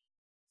 but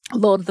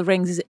Lord of the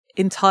Rings is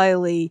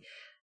entirely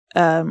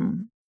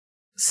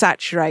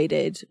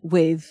saturated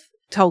with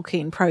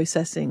Tolkien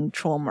processing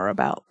trauma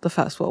about the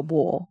First World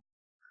War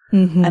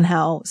and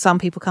how some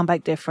people come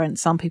back different,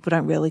 some people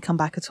don't really come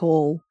back at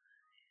all.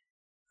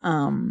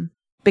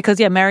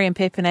 Because Merry and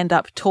Pippin end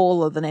up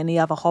taller than any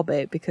other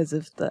hobbit because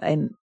of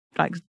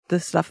the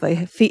stuff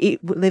they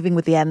eat, living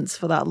with the Ents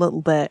for that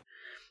little bit,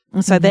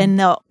 and so they're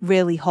not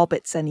really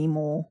hobbits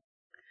anymore.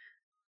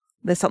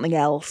 There's something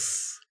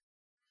else.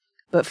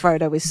 But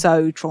Frodo is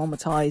so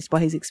traumatized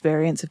by his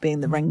experience of being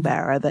the ring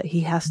bearer that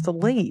he has to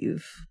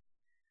leave.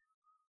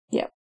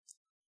 Yeah,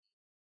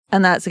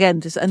 and that's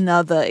again just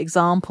another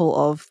example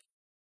of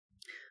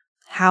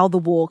how the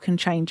war can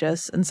change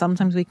us, and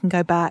sometimes we can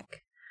go back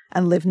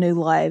and live new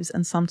lives,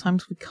 and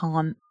sometimes we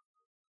can't.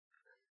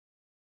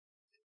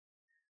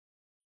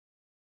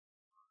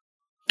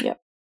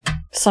 Yep.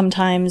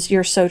 Sometimes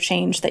you're so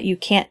changed that you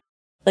can't,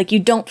 like, you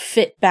don't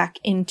fit back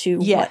into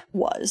what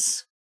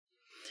was.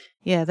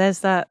 Yeah,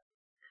 there's that.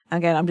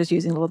 Again, I'm just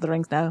using Lord of the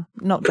Rings now,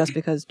 not just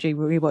because G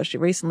rewatched it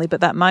recently,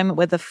 but that moment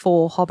where the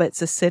 4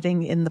 hobbits are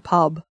sitting in the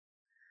pub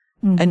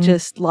and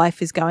just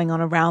life is going on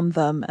around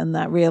them, and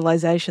that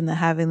realization they're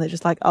having, they're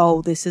just like,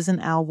 oh, this isn't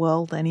our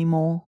world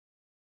anymore.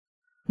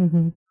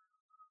 And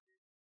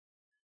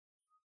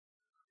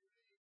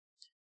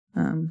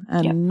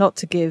not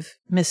to give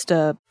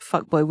Mr.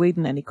 Fuckboy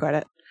Whedon any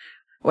credit,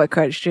 where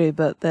credit's due,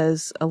 but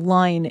there's a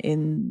line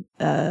in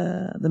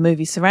the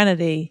movie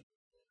Serenity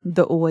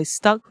that always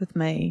stuck with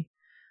me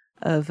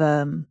of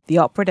the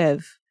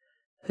operative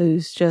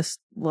who's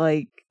just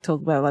like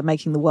talking about like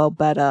making the world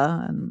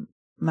better, and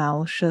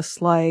Mal's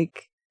just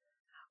like,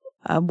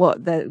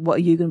 what are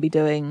you going to be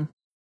doing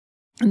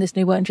in this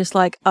new world? And just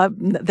like,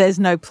 there's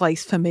no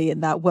place for me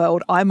in that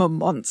world. I'm a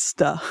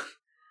monster,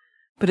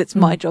 but it's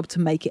my job to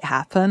make it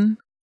happen.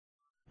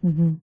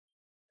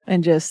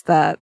 And just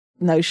that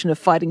notion of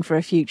fighting for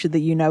a future that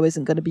you know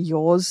isn't going to be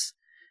yours,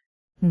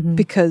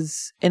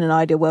 because in an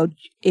ideal world,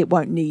 it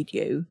won't need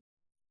you.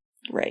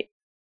 Right.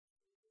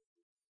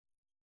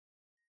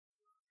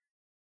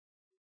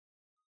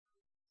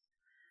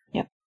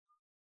 Yep.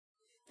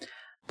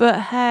 But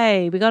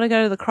hey, we got to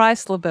go to the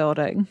Chrysler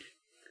Building.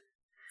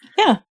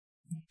 Yeah.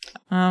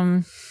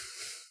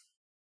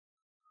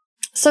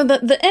 So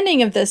the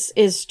ending of this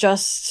is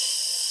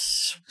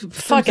just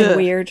fucking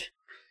weird.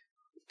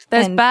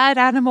 There's bad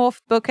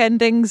Animorph book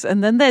endings,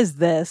 and then there's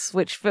this,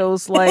 which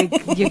feels like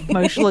your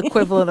emotional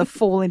equivalent of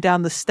falling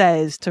down the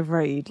stairs to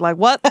read. Like,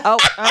 what? Oh,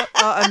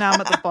 and now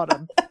I'm at the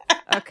bottom.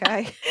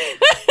 Okay.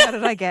 How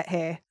did I get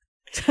here?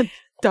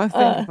 Don't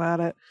think about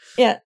it.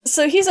 Yeah,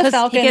 so he's a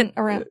falcon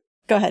around...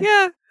 Go ahead.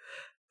 Yeah.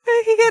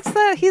 He gets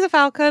there. He's a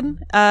falcon.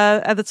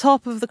 At the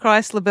top of the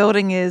Chrysler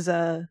Building is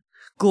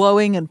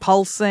glowing and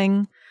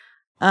pulsing.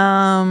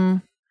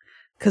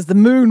 Because the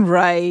moon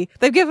ray,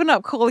 they've given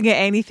up calling it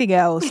anything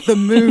else. The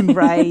moon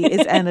ray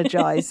is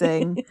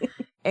energizing,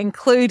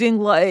 including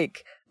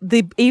like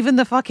even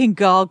the fucking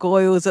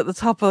gargoyles at the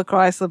top of the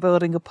Chrysler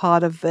Building are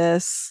part of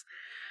this.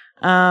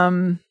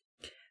 And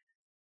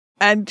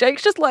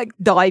Jake's just like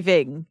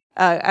diving.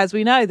 As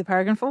we know, the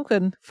Peregrine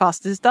Falcon,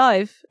 fastest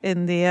dive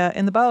in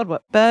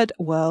the bird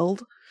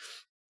world.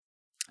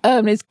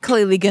 Is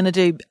clearly going to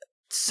do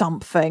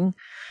something.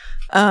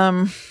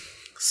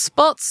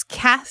 Spots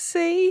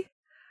Cassie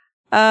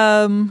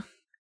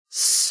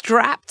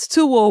strapped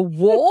to a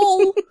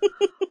wall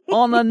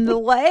on a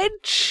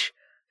ledge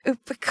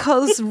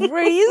because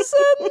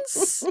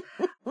reasons.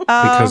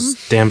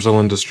 Because damsel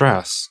in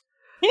distress.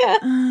 Yeah.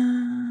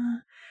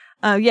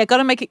 Got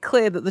to make it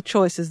clear that the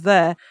choice is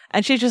there.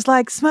 And she's just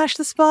like, smash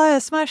the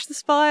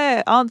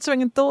spire, answering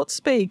in thought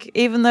speak,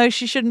 even though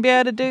she shouldn't be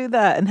able to do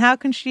that. And how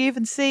can she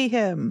even see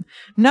him?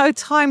 No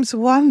time to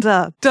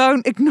wonder.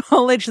 Don't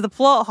acknowledge the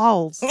plot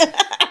holes.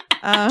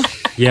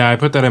 Yeah, I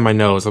put that in my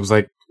notes. I was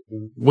like,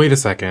 wait a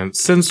second.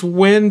 Since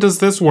when does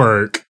this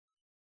work?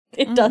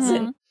 It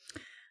doesn't.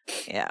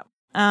 Yeah.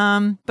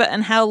 And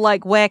how,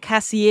 like, where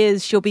Cassie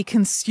is, she'll be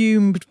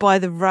consumed by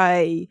the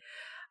ray.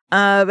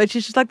 But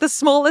she's just like, the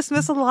smallest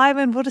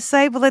misalignment will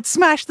disable it.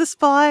 Smash the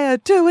spire.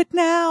 Do it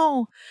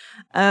now.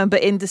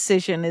 But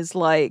indecision is,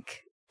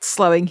 like,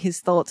 slowing his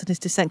thoughts and his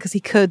descent, because he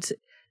could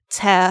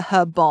tear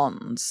her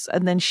bonds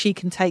and then she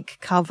can take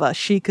cover.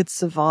 She could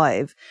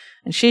survive.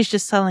 And she's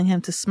just telling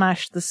him to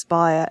smash the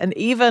spire. And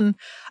even,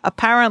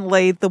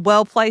 apparently, the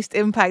well-placed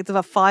impact of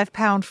a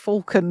 5-pound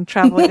falcon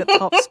traveling at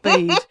top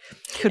speed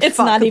could It's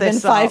fuck not even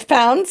this 5 up.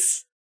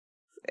 pounds.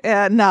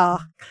 Nah.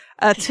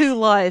 2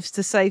 lives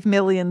to save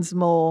millions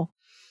more.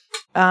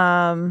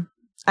 And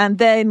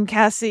then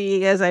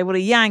Cassie is able to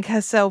yank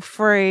herself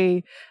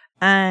free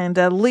and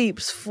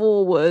leaps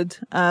forward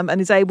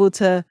and is able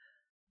to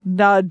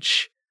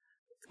nudge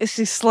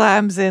she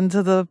slams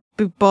into the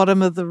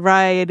bottom of the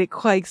ray and it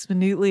quakes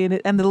minutely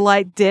and the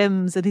light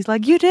dims and he's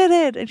like, you did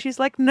it. And she's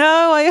like,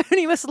 no, I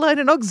only must learn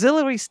an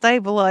auxiliary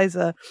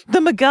stabilizer. The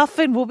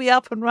MacGuffin will be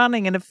up and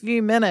running in a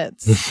few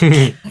minutes.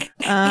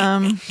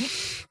 And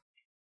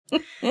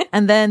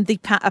then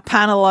a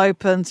panel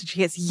opens and she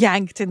gets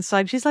yanked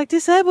inside. She's like,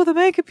 disable the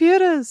main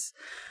computers.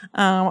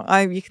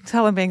 You can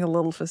tell I'm being a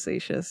little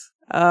facetious.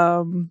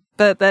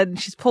 But then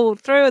she's pulled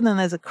through and then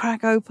there's a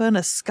crack open,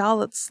 a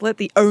scarlet slit,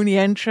 the only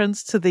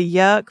entrance to the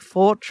Yeerk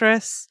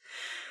fortress.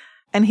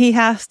 And he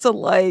has to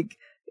like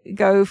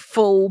go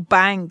full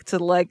bank to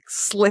like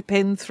slip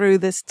in through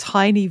this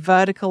tiny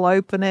vertical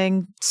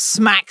opening,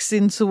 smacks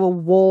into a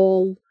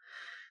wall,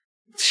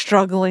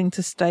 struggling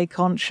to stay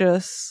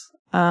conscious.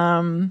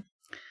 And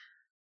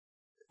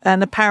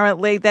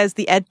apparently there's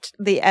the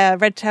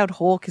red-tailed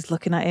hawk is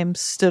looking at him,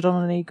 stood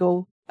on an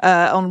eagle,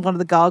 on one of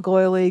the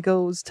gargoyle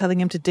eagles, telling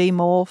him to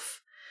demorph.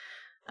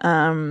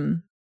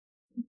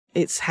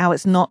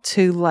 It's not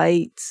too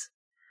late.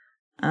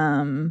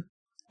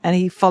 And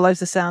he follows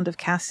the sound of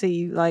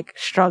Cassie, like,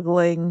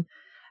 struggling,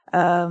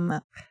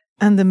 and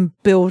the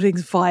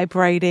building's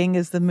vibrating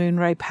as the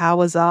Moonray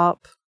powers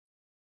up.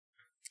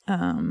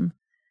 And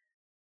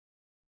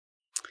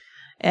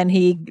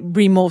he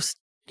remorphs,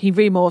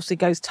 he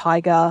goes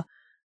tiger.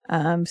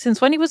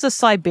 Since when he was a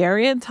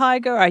Siberian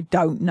tiger, I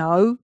don't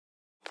know.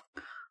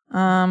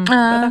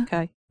 But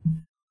okay.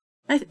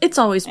 It's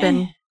always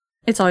been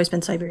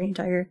Siberian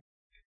tiger.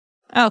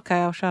 Okay,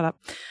 I'll shut up.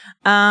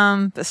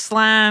 But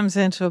slams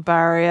into a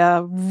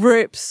barrier,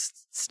 rips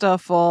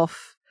stuff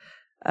off,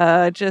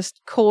 just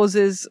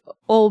causes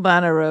all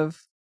manner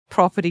of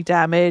property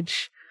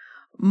damage.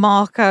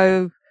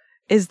 Marco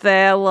is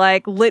there,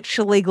 like,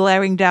 literally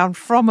glaring down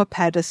from a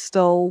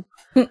pedestal.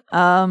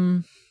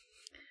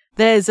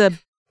 There's a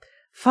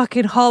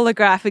fucking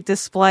holographic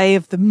display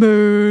of the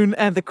moon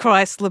and the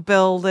Chrysler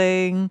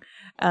building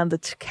and the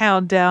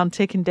countdown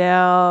ticking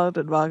down.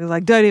 And Marco's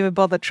like, don't even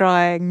bother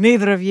trying.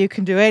 Neither of you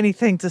can do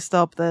anything to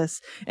stop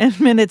this. In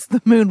minutes,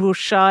 the moon will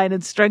shine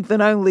and strengthen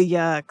only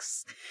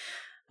Yeerks.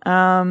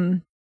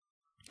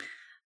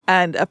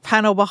 And a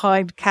panel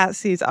behind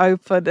Cassie's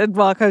open, and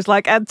Marco's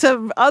like, and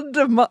to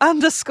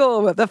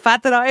underscore the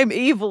fact that I am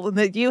evil and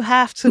that you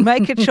have to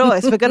make a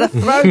choice, we're going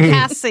to throw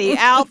Cassie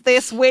out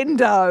this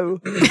window.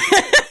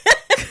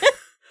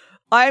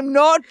 I'm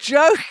not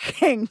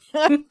joking.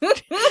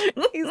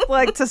 He's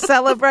like, to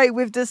celebrate,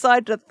 we've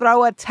decided to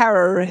throw a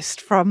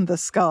terrorist from the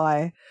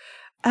sky.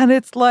 And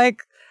it's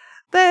like,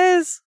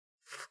 there's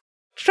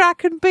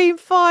track and beam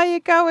fire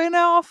going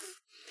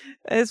off.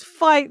 There's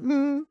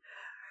fighting.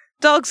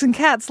 Dogs and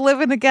cats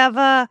living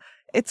together.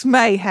 It's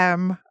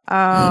mayhem.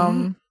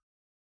 But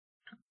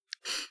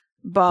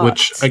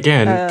which,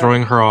 again,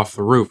 throwing her off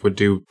the roof would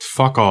do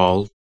fuck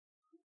all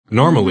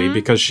normally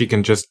because she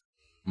can just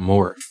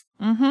morph.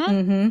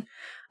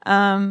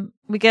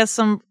 We get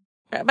some.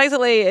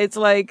 Basically, it's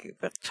like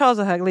Charles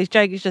O'Hagley's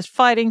Jake is just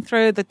fighting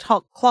through. The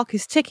clock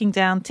is ticking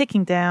down.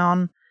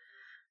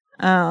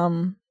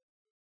 And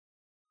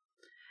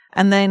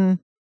then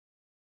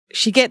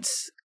she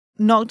gets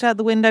knocked out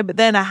the window, but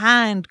then a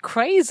hand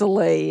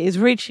crazily is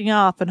reaching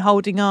up and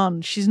holding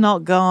on. She's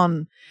not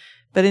gone,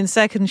 but in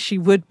seconds she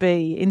would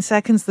be. In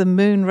seconds the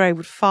moon ray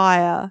would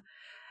fire,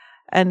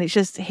 and it's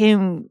just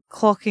him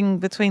clocking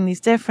between these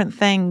different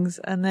things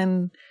and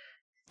then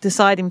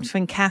deciding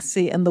between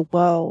Cassie and the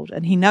world.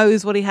 And he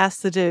knows what he has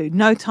to do.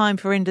 No time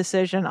for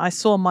indecision. I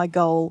saw my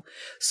goal,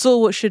 saw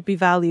what should be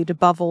valued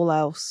above all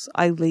else.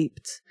 I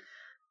leaped.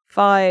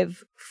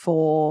 5,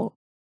 4,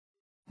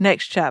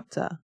 next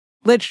chapter.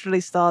 Literally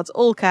starts,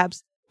 all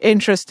caps,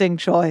 interesting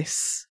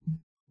choice.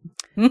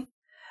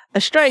 A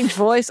strange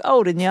voice,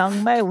 old and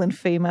young, male and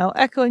female,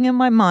 echoing in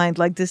my mind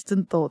like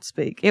distant thoughts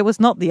speak. It was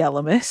not the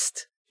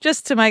Ellimist.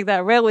 Just to make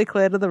that really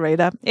clear to the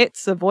reader,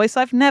 it's a voice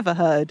I've never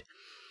heard.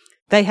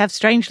 They have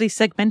strangely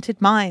segmented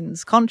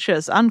minds,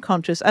 conscious,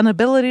 unconscious, an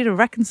ability to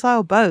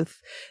reconcile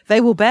both. They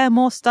will bear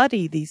more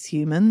study, these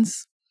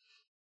humans.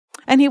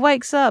 And he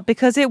wakes up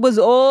because it was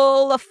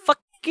all a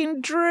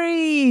fucking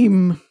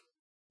dream.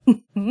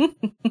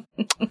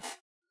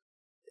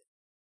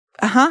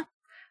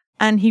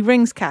 And he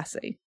rings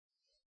Cassie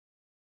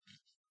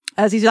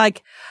as he's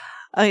like,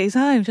 he's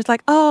home, just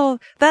like, oh,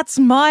 that's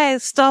my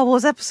Star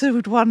Wars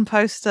Episode 1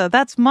 poster.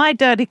 That's my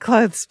dirty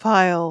clothes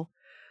pile.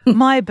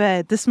 My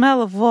bed, the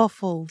smell of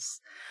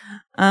waffles.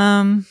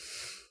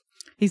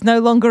 He's no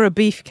longer a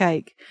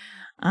beefcake.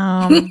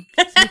 So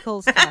he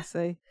calls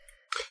Cassie.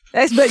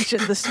 As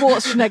mentioned, the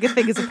Schwarzenegger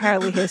thing is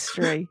apparently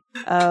history.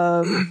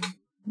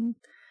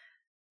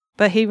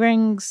 But he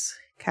rings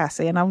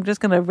Cassie, and I'm just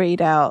going to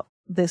read out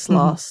this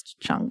last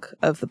chunk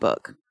of the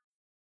book.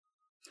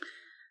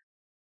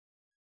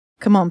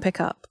 Come on, pick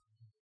up.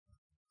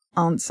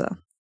 Answer.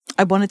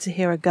 I wanted to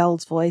hear a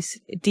girl's voice,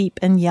 deep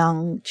and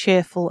young,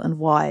 cheerful and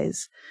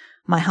wise.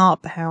 My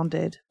heart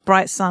pounded.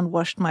 Bright sun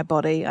washed my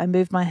body. I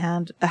moved a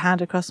hand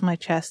across my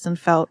chest and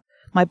felt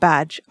my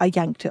badge. I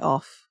yanked it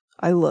off.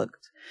 I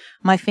looked.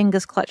 My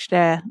fingers clutched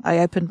air. I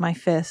opened my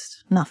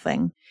fist.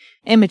 Nothing.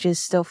 Images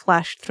still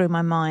flashed through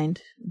my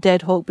mind.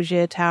 Dead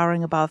Hawk-Bajir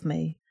towering above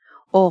me.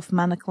 Orf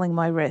manacling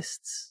my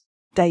wrists.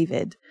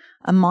 David.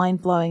 A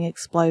mind-blowing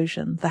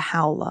explosion. The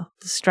howler.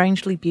 The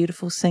strangely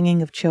beautiful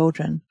singing of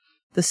children.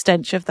 The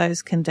stench of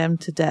those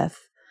condemned to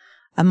death.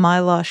 A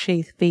mylar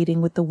sheath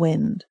beating with the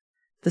wind.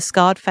 The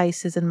scarred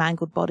faces and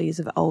mangled bodies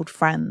of old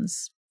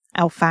friends.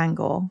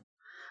 Alfangor.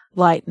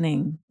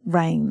 Lightning.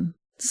 Rain.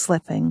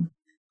 Slipping.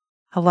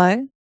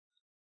 Hello?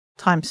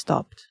 Time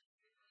stopped.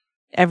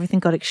 Everything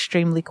got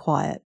extremely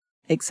quiet,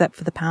 except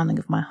for the pounding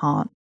of my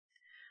heart.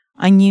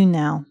 I knew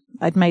now.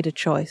 I'd made a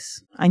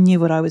choice. I knew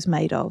what I was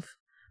made of.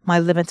 My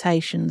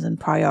limitations and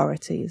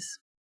priorities.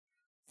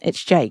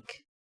 It's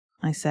Jake,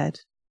 I said.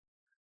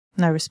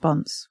 No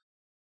response.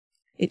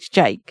 It's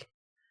Jake,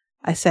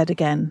 I said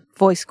again,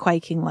 voice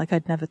quaking like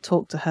I'd never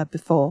talked to her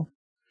before.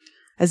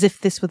 As if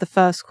this were the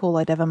first call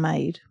I'd ever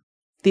made.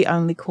 The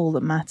only call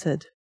that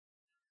mattered.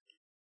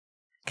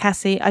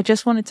 Cassie, I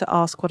just wanted to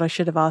ask what I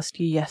should have asked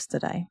you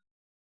yesterday.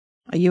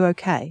 Are you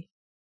okay?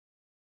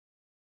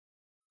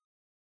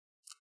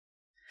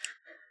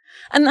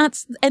 And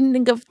that's the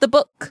ending of the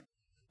book.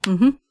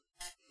 Mm-hmm.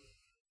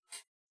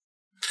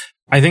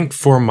 I think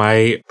for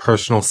my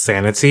personal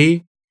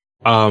sanity,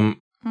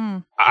 I'm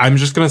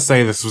just going to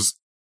say this was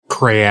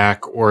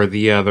Krayak or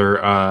the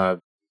other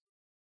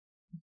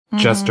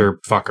jester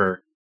fucker.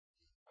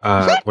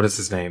 What is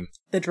his name?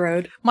 The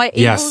Drode. My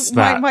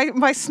evil,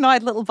 my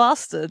snide little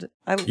bastard.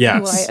 Who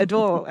I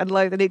adore and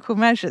loathe in equal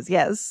measures.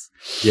 Yes.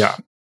 Yeah.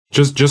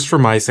 Just for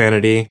my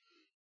sanity,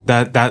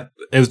 that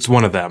it's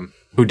one of them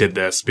who did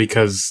this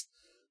because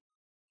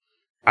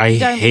I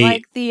don't hate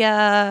like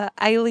the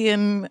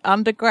alien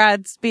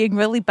undergrads being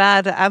really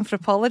bad at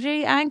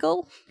anthropology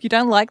angle. You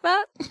don't like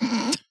that?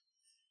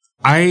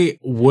 I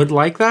would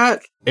like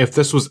that if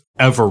this was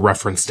ever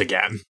referenced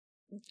again.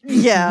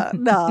 Yeah,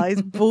 no,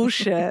 it's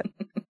bullshit.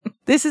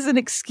 This is an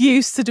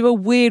excuse to do a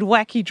weird,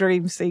 wacky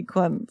dream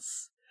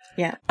sequence.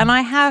 Yeah. And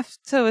I have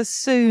to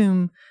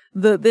assume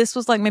that this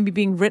was like maybe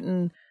being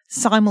written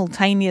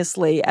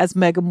simultaneously as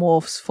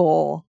Megamorphs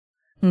 4.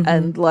 Mm-hmm.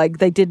 And like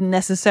they didn't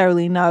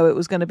necessarily know it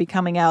was going to be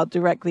coming out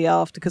directly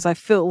after, because I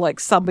feel like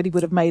somebody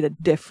would have made a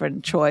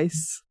different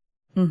choice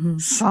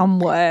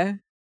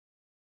somewhere.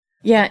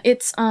 Yeah,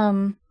 it's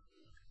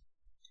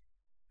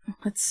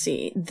let's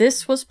see.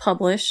 This was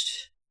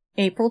published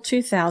April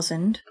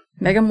 2000.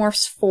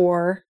 Megamorphs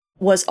 4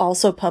 was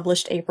also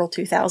published April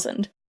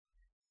 2000.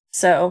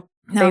 So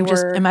now I'm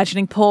just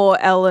imagining poor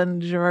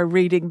Ellen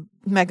reading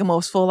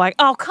Megamorphs 4 like,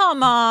 oh,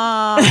 come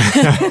on.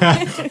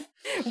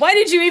 Why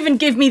did you even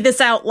give me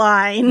this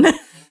outline?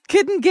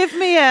 Couldn't give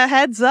me a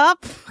heads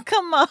up?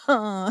 Come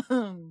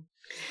on.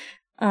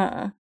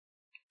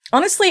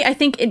 Honestly, I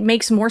think it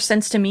makes more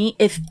sense to me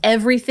if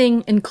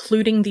everything,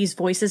 including these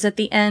voices at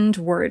the end,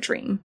 were a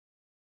dream.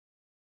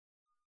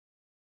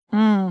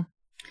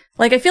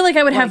 Like, I feel like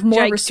I would have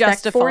more Jake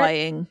respect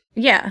justifying. For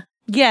it. Yeah.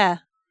 Yeah.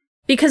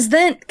 Because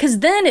then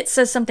it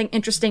says something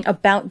interesting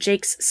about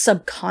Jake's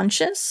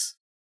subconscious.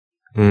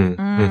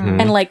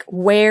 And like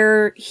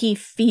where he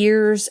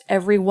fears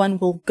everyone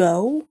will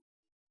go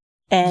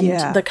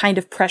and the kind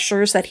of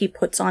pressures that he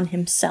puts on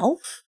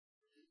himself.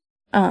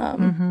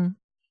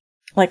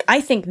 Like, I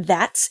think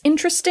that's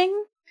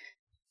interesting.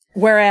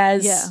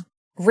 Whereas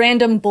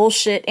random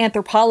bullshit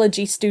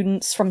anthropology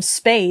students from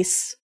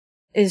space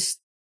is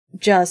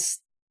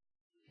just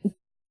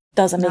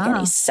doesn't make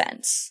any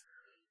sense.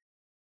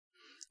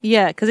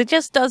 Yeah, because it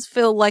just does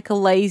feel like a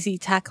lazy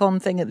tack-on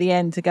thing at the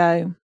end to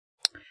go,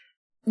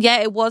 yeah,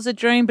 it was a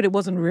dream, but it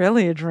wasn't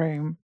really a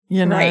dream,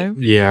 you know? Right.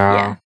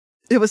 Yeah.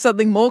 It was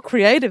something more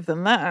creative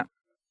than that.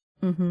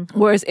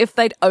 Whereas if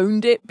they'd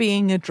owned it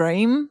being a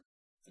dream...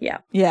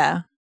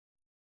 Yeah.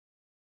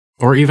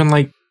 Or even,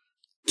 like,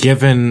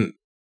 given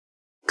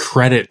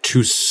credit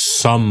to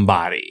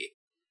somebody.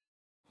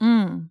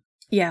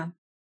 Yeah.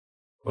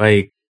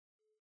 Like...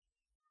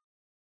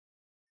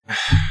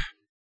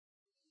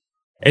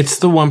 It's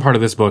the one part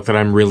of this book that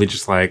I'm really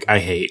just like, I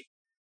hate.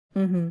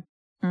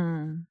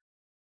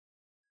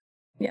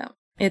 Yeah,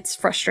 it's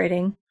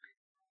frustrating.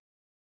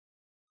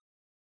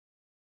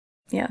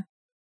 Yeah.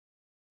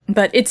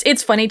 But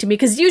it's funny to me,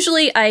 because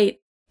usually I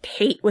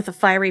hate with a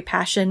fiery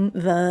passion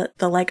the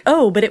like,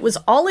 oh, but it was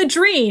all a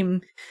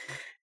dream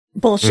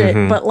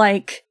bullshit, but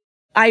like,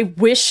 I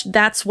wish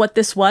that's what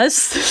this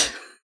was.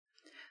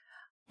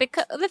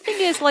 Because the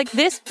thing is, like,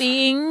 this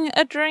being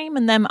a dream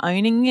and them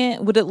owning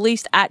it would at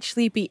least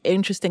actually be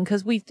interesting,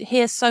 because we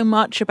hear so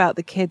much about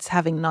the kids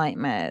having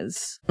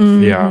nightmares.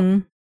 Yeah.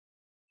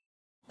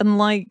 And,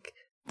 like,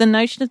 the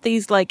notion of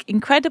these, like,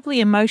 incredibly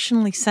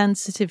emotionally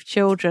sensitive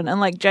children and,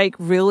 like, Jake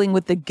reeling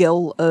with the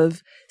guilt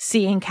of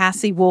seeing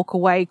Cassie walk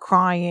away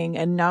crying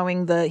and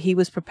knowing that he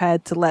was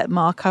prepared to let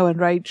Marco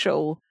and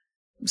Rachel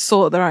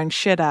sort their own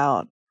shit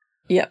out.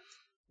 Yep.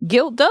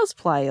 Guilt does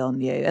play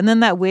on you. And then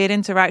that weird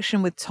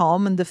interaction with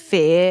Tom and the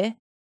fear,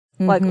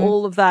 like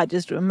all of that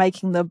just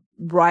making the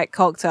right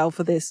cocktail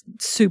for this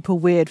super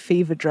weird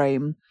fever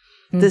dream.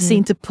 that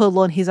seem to pull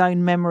on his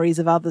own memories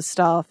of other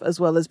stuff, as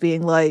well as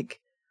being like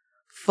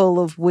full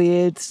of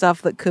weird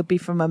stuff that could be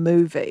from a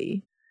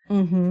movie.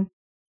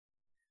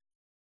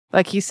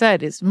 Like you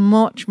said, it's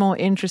much more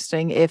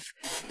interesting if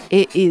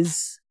it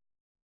is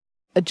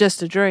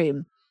just a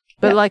dream.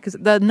 But like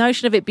the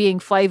notion of it being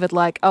flavored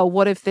like, oh,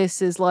 what if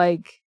this is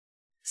like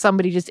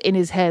somebody just in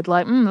his head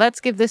like, let's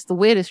give this the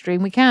weirdest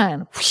dream we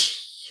can.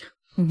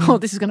 Oh,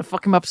 this is going to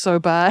fuck him up so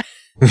bad.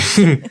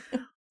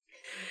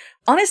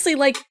 Honestly,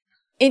 like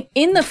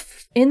in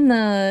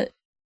the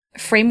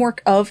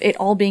framework of it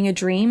all being a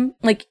dream,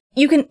 like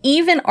you can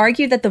even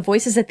argue that the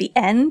voices at the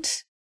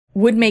end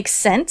would make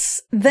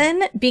sense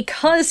then,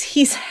 because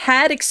he's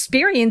had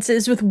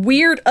experiences with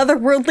weird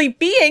otherworldly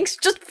beings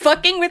just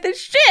fucking with his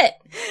shit.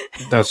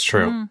 That's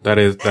true. That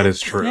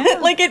is true.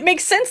 Like, it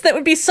makes sense that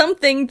would be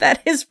something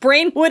that his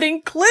brain would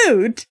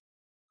include.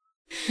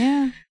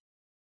 Yeah.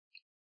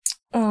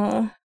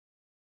 So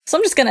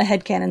I'm just gonna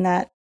headcanon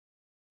that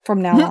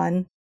from now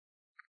on.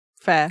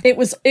 Fair. It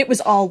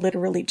was all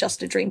literally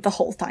just a dream the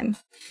whole time.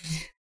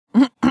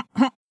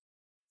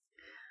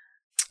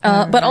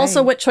 But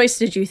also, what choice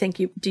do you think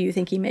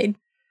he made?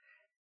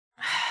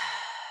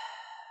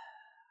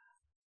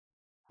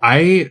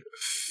 I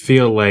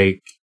feel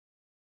like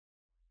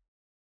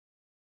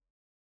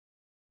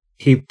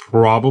he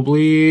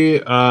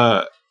probably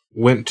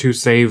went to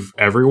save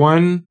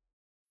everyone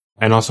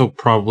and also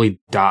probably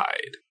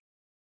died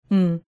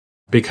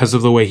because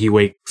of the way he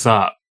wakes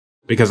up.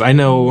 Because I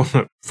know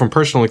from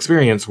personal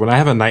experience, when I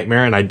have a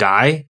nightmare and I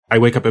die, I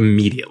wake up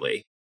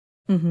immediately.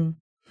 And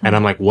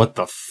I'm like, what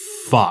the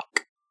fuck?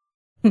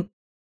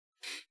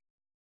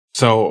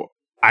 So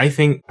I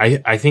think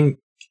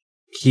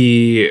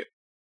he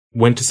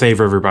went to save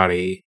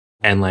everybody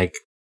and like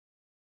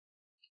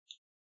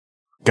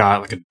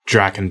got like a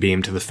Draken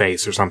beam to the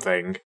face or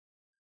something.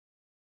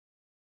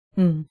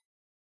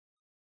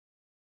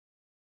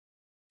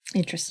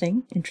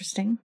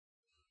 Interesting.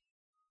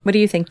 What do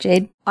you think,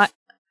 Jade?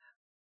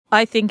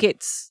 I think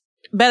it's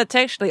better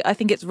textually. I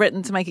think it's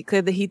written to make it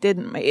clear that he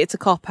didn't make it. It's a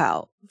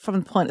cop-out from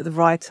the point of the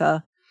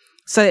writer,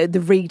 so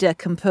the reader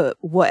can put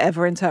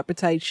whatever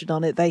interpretation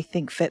on it they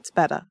think fits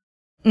better.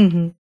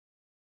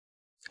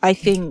 I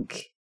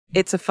think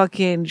it's a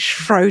fucking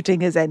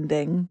Schrodinger's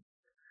ending.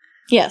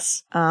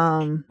 Yes.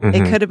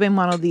 It could have been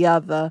one or the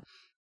other.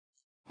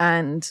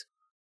 And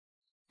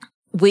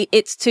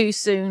it's too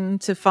soon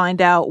to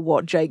find out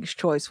what Jake's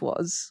choice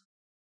was.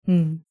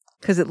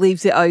 Because it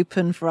leaves it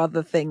open for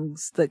other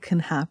things that can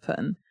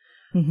happen.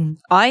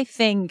 I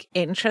think,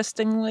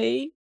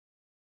 interestingly,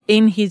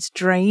 in his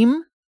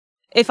dream,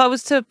 if I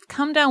was to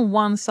come down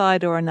one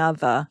side or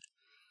another,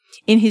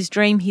 in his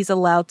dream, he's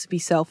allowed to be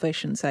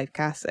selfish and save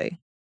Cassie.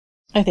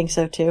 I think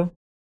so, too.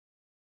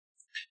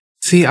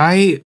 See,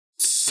 I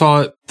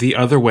saw it the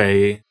other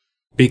way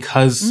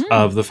because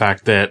of the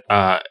fact that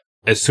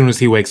as soon as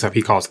he wakes up,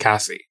 he calls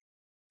Cassie.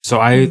 So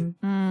I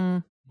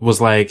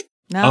was like,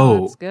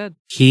 that's good.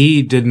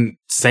 He didn't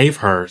save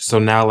her, so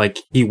now like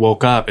he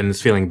woke up and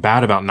is feeling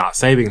bad about not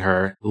saving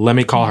her. Let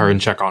me call her and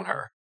check on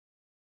her.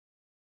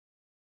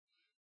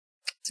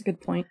 That's a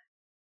good point.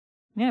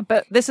 Yeah,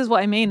 but this is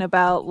what I mean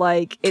about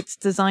like it's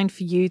designed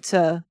for you,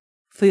 the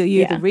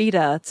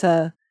reader,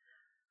 to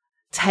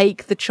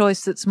take the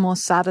choice that's more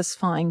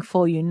satisfying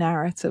for you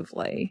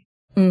narratively.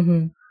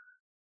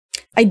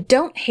 I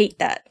don't hate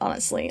that,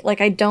 honestly.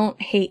 Like, I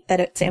don't hate that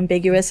it's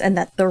ambiguous and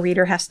that the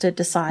reader has to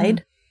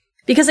decide.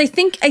 Because I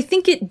think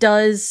it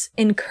does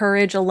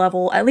encourage a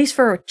level, at least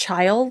for a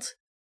child,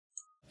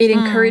 it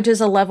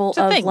encourages a level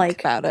to of think like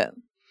about it.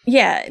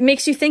 Yeah, it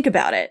makes you think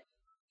about it.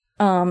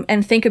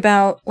 And think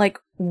about like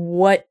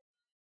what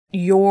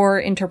your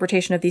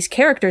interpretation of these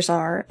characters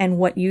are and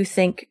what you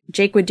think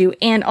Jake would do,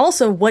 and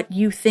also what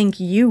you think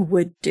you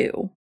would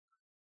do.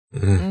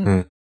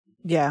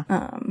 Yeah.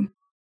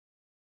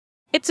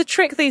 It's a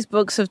trick these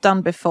books have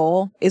done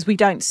before, is we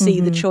don't see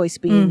the choice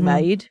being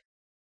made.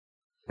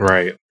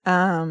 Right.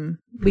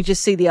 We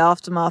just see the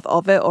aftermath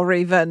of it, or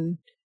even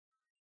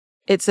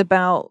it's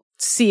about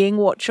seeing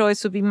what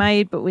choice would be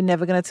made, but we're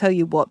never going to tell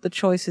you what the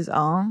choices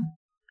are.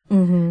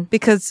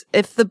 Because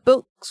if the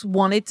books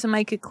wanted to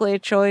make a clear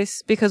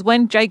choice, because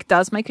when Jake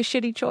does make a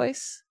shitty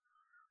choice,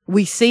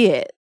 we see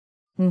it.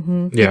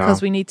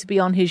 Because we need to be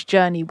on his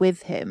journey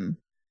with him.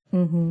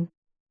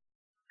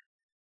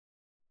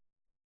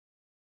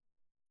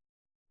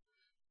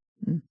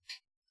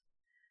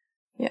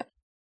 Yeah.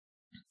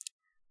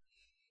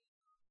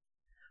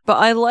 But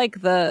I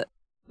like that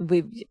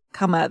we've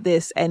come at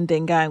this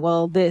ending going,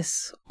 well,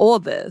 this or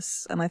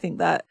this. And I think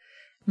that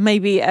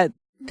maybe at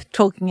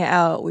talking it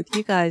out with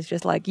you guys,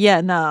 just like,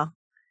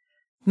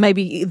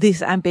 maybe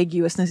this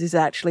ambiguousness is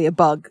actually a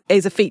bug,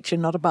 is a feature,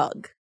 not a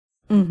bug.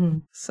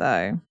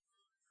 So.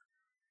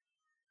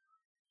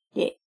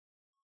 Yeah.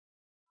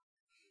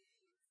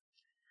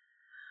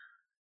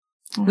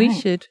 We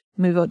should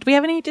move on. Do we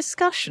have any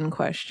discussion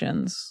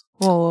questions?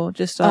 Or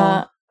just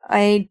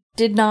I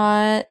did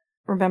not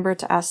remember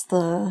to ask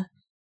the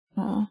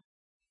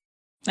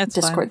that's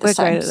Discord fine. this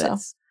time, so.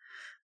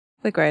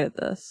 We're great at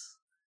this.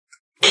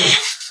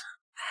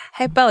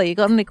 Hey, Bella, you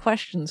got any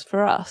questions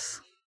for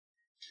us?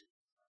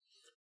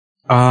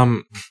 Let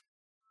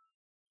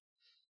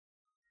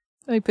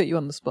me put you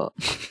on the spot.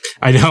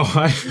 I know.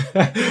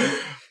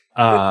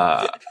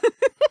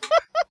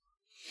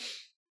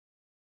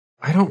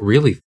 I don't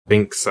really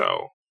think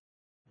so.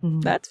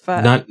 That's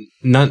fair.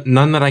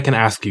 None that I can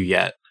ask you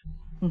yet.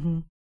 Mm-hmm.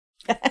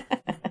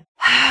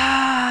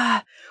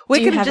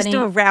 We could just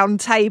do a round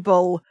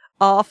table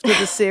after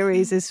the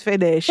series is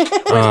finished,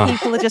 where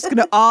people are just going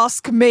to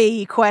ask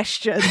me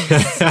questions.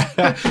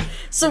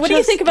 So what do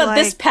you think about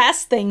this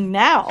past thing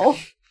now?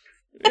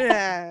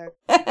 Yeah.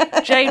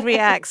 Jade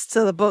reacts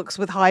to the books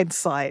with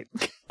hindsight.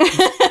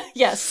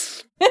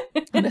 Yes.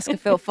 An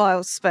Escafil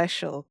Files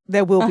special.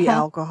 There will be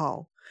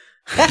alcohol.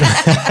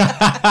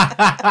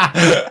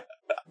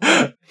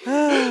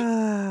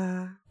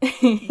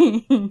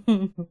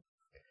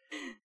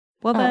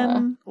 Well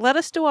then, let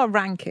us do our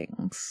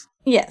rankings.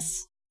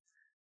 Yes.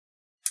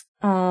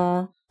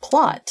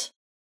 Plot.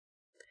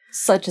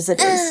 Such as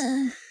it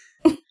is.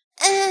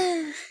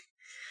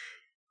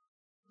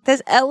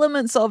 There's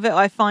elements of it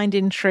I find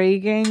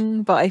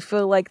intriguing, but I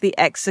feel like the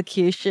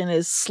execution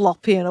is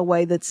sloppy in a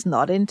way that's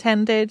not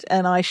intended,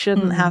 and I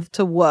shouldn't have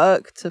to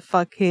work to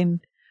fucking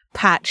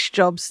patch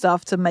job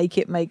stuff to make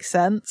it make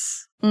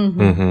sense.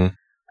 I'll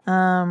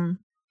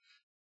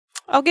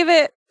give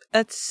it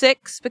a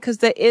 6 because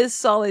there is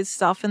solid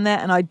stuff in there,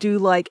 and I do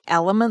like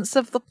elements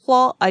of the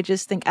plot. I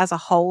just think as a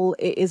whole,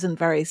 it isn't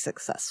very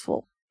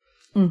successful.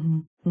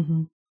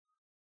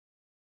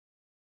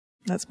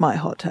 That's my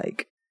hot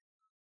take.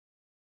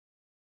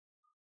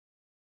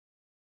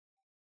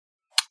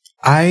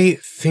 I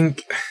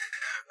think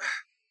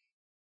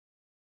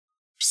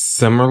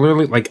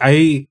similarly,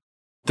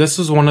 this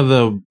was one of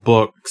the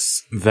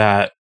books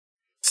that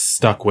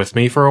stuck with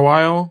me for a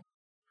while.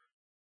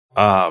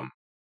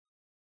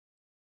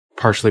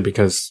 Partially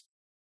because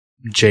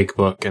Jake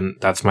book and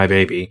that's my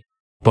baby.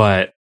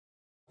 But,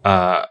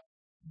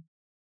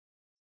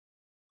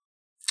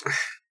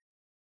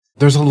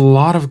 there's a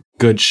lot of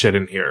good shit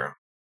in here.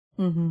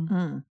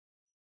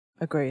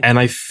 Agreed. And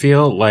I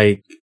feel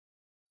like,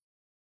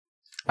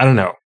 I don't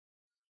know,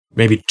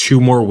 maybe 2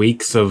 more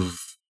weeks of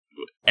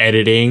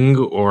editing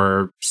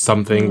or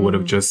something would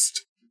have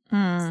just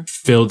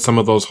filled some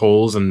of those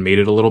holes and made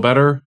it a little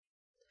better.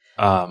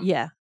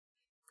 Yeah.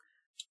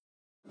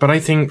 But I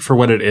think for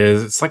what it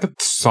is, it's like a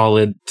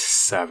solid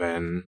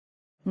 7.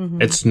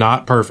 It's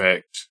not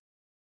perfect,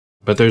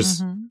 but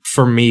there's,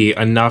 for me,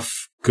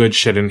 enough good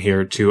shit in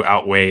here to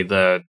outweigh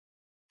the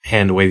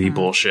hand-wavy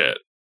bullshit.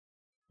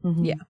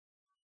 Yeah.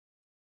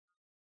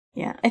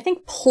 Yeah, I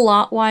think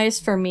plot-wise,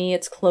 for me,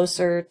 it's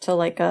closer to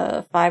like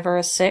a 5 or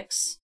a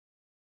 6.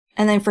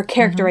 And then for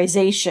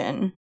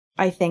characterization,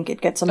 I think it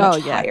gets a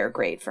much higher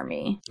grade for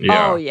me.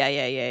 Yeah. Oh,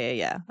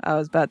 yeah. I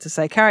was about to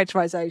say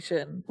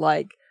characterization,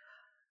 like,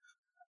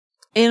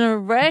 in a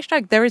rare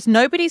strike, there is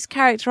nobody's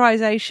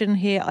characterization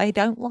here I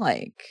don't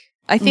like.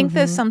 I think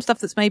there's some stuff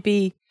that's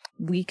maybe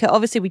weaker.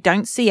 Obviously, we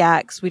don't see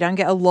Axe. We don't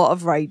get a lot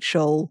of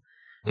Rachel.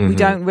 We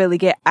don't really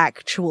get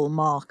actual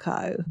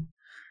Marco.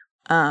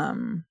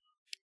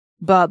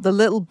 But the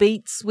little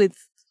beats with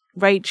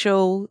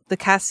Rachel, the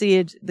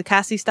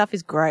Cassie stuff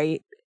is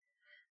great.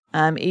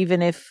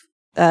 Even if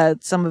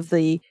some of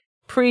the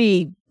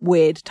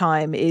pre-weird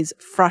time is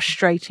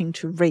frustrating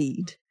to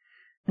read.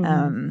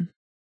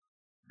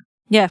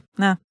 Yeah,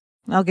 no,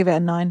 I'll give it a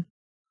 9.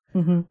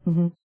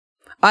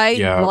 I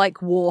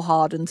like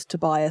war-hardened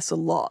Tobias a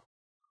lot.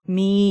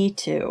 Me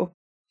too.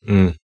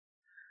 I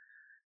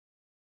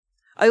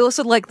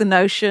also like the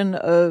notion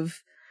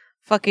of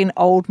fucking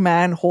old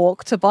man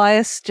Hawk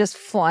Tobias just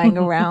flying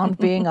around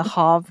being a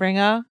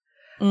harbinger.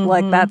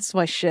 Like, that's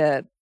my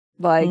shit.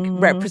 Like,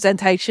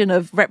 representative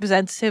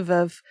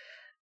of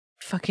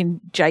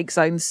fucking Jake's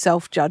own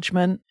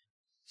self-judgment.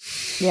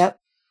 Yep.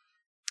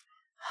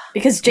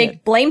 Because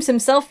Jake blames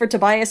himself for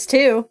Tobias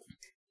too.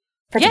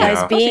 For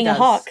Tobias being a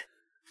hawk.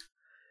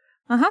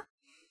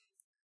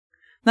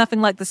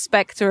 Nothing like the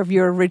specter of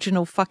your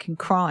original fucking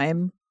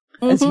crime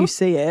as you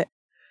see it.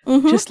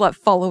 Just like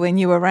following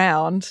you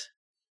around.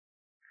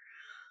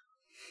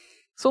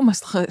 It's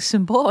almost like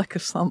symbolic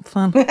of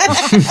something.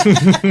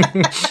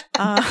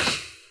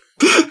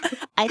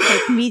 I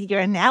take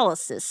media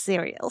analysis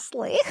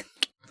seriously.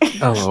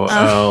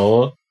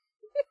 LOL.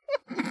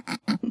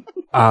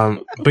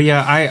 But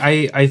yeah,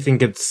 I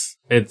think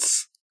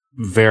it's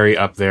very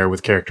up there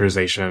with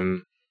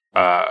characterization.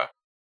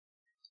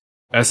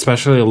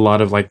 Especially a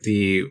lot of like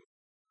the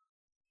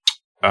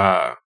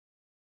oh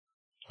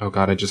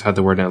god, I just had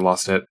the word and I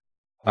lost it.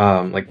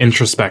 Like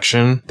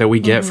introspection that we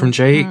get from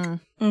Jake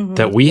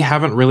that we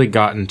haven't really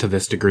gotten to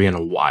this degree in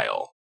a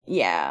while.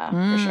 Yeah,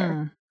 for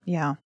sure.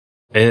 Yeah.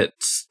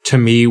 It's, to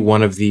me,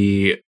 one of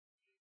the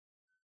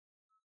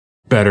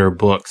better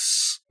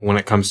books when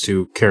it comes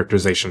to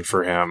characterization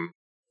for him.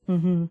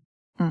 And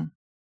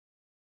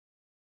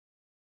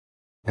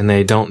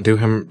they don't do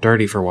him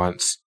dirty for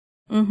once.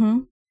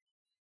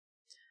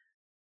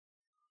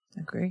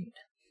 Agreed.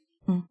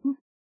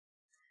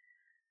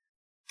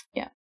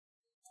 Yeah.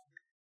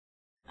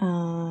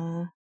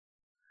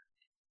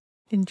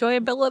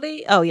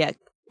 Enjoyability? Oh, yeah.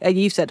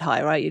 You said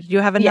high, right? Do you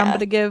have a number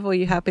to give, or are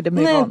you happy to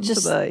move on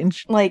just to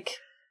the... like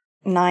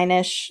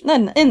 9-ish.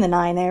 In the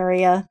 9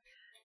 area.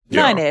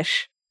 Yeah.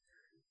 9-ish.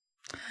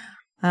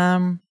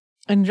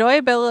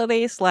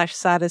 Enjoyability /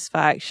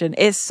 satisfaction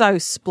is so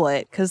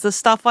split, because the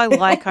stuff I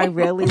like, I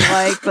really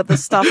like, but the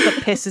stuff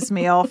that pisses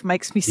me off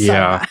makes me so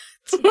mad.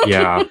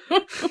 Yeah.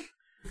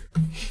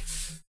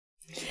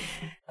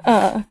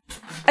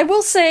 I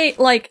will say,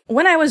 like,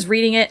 when I was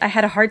reading it, I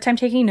had a hard time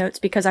taking notes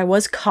because I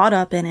was caught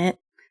up in it.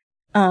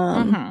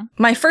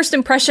 My first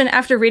impression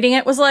after reading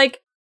it was like,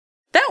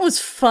 that was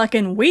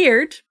fucking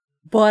weird,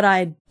 but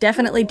I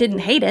definitely didn't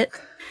hate it.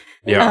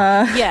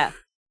 Yeah. Yeah.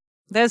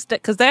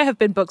 Because there have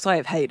been books I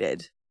have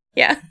hated.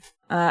 Yeah.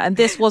 And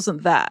this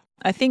wasn't that.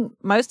 I think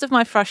most of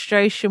my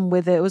frustration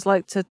with it was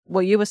like to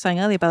what you were saying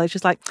earlier, Bella,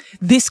 just like,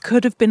 this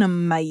could have been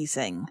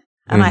amazing.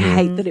 And I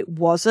hate that it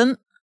wasn't.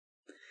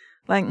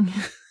 Like,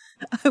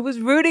 I was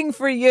rooting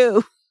for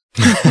you.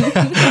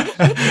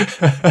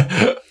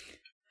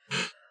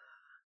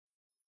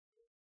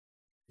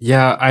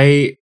 Yeah,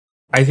 I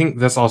think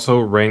this also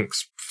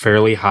ranks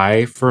fairly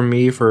high for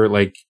me for,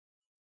 like,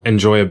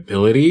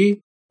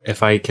 enjoyability,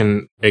 if I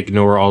can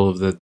ignore all of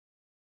the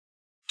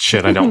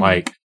shit I don't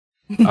like.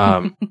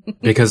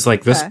 Because,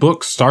 like, this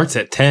book starts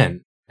at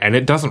 10, and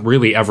it doesn't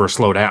really ever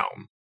slow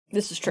down.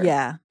 This is true.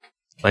 Yeah.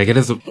 Like, it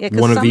is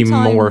one of the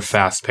more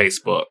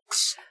fast-paced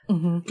books.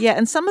 Yeah,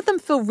 and some of them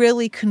feel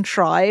really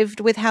contrived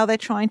with how they're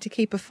trying to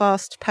keep a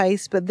fast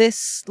pace, but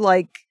this,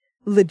 like,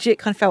 legit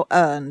kind of felt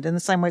earned in the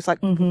same way. It's like,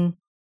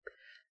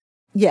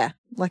 yeah,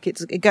 like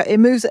it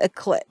moves at a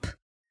clip.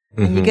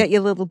 And you get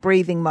your little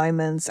breathing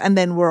moments, and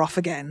then we're off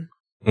again.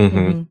 All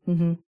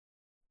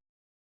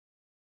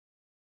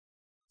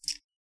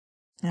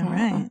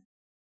right.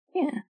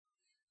 Yeah.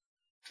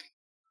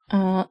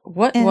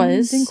 What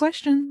was Ending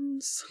questions?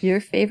 your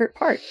favorite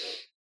part?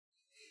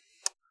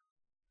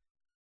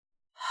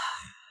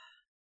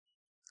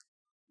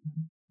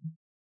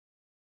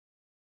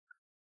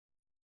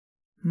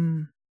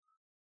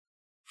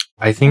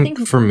 I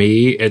think for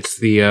me, it's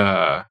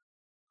the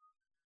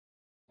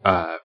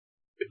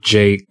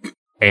Jake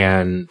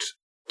and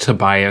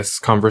Tobias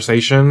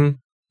conversation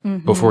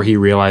before he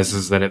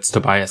realizes that it's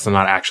Tobias and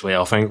not actually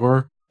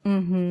Elfangor.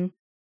 And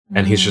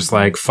he's just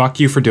like, fuck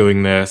you for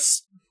doing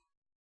this.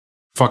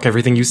 Fuck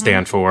everything you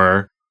stand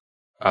for.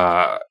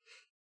 I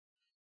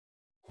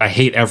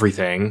hate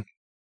everything.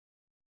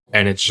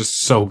 And it's just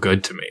so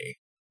good to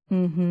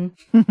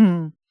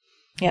me.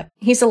 Yep.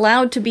 He's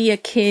allowed to be a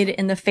kid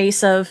in the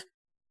face of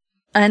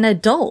an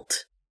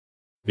adult.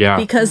 Yeah.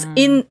 Because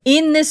in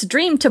this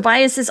dream,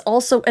 Tobias is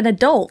also an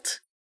adult.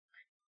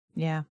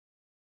 Yeah.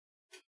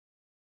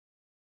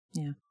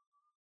 Yeah.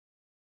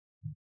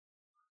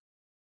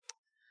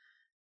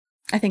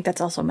 I think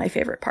that's also my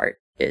favorite part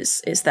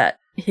is that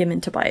him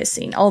and Tobias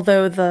scene.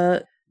 Although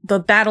the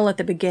battle at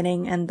the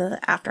beginning and the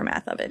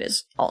aftermath of it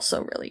is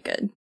also really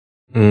good.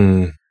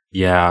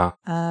 Yeah.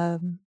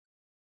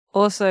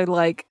 Also,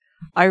 like,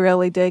 I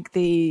really dig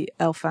the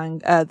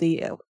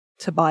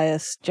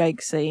Tobias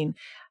Jake scene.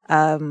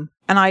 And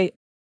I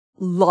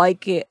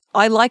like it.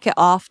 I like it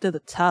after the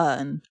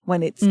turn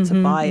when it's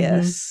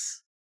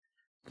Tobias.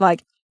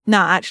 Like,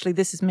 nah, actually,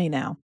 this is me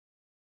now.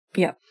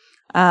 Yeah.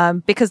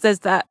 Because there's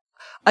that.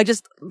 I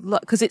just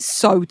because it's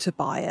so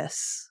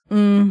Tobias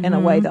in a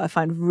way that I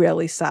find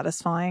really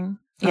satisfying.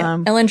 Yeah.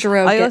 Ellen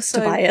Giroux gets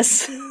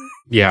Tobias.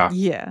 Yeah.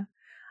 Yeah.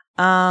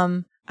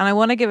 And I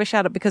want to give a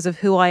shout out because of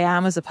who I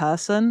am as a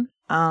person.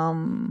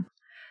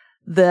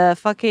 The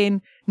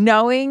fucking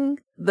knowing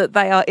that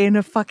they are in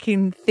a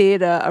fucking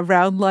theater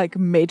around like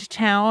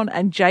Midtown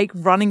and Jake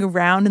running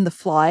around in the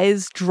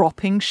flyers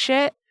dropping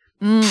shit.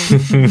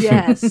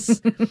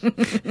 Yes.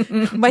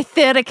 My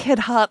theater kid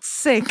heart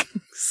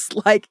sinks.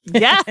 Like,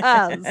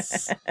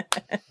 yes.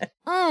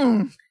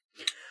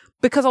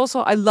 Because also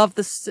I love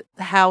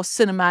how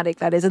cinematic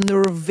that is and the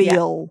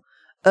reveal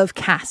of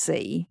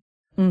Cassie,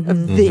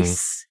 of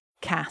this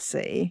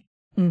Cassie.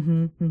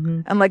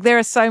 And like there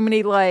are so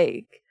many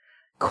like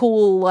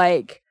cool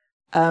like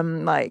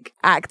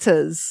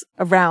actors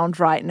around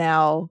right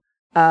now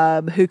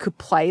who could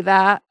play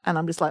that, and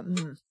I'm just like,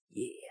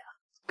 yeah,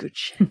 good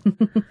shit.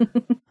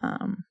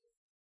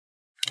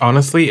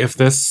 Honestly, if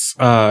this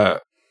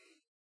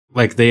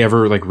like they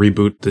ever like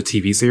reboot the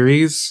TV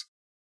series,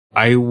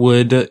 I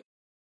would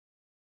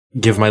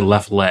give my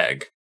left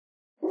leg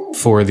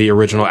for the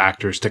original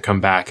actors to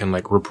come back and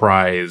like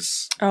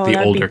reprise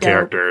the older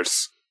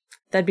characters.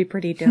 That'd be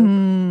pretty dope.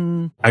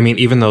 I mean,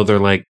 even though they're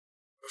like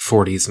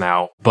 40s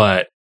now,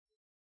 but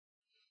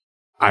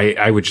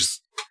I would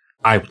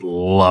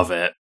love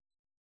it.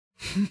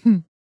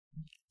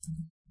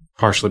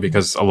 Partially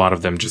because a lot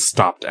of them just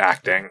stopped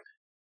acting.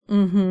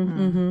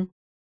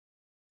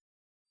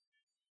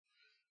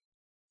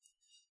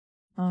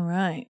 All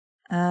right.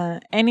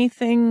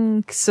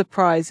 Anything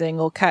surprising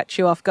or catch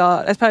you off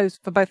guard? I suppose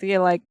for both of you,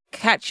 like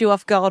catch you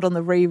off guard on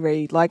the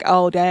reread, like,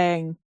 oh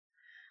dang.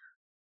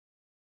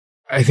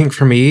 I think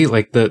for me,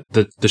 like the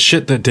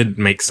shit that didn't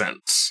make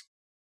sense.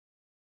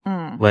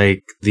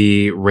 Like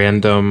the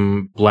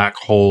random black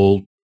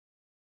hole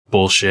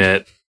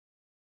bullshit.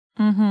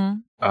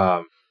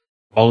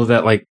 All of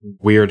that like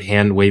weird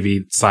hand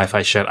wavy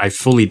sci-fi shit I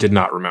fully did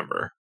not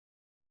remember.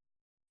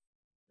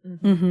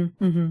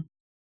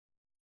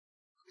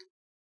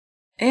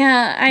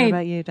 Yeah, What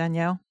about you,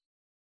 Danielle?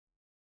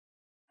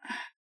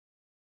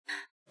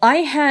 I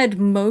had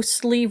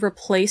mostly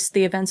replaced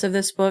the events of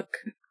this book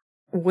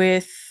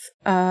with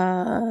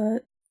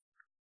Darren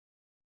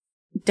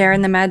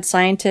the Mad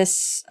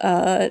Scientist's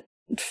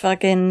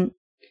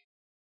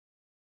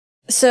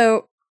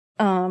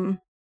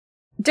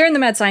Darren the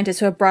Mad Scientist,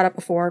 who I've brought up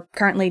before,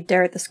 currently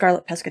Darren the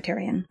Scarlet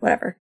Pescatarian,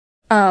 whatever,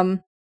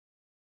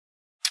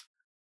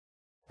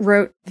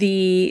 wrote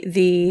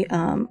the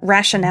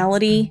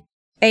Rationality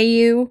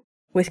AU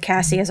with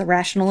Cassie as a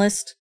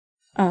rationalist,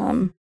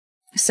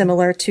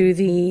 similar to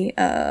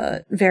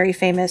the very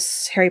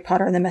famous Harry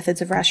Potter and the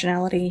Methods of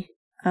Rationality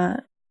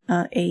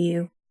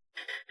AU.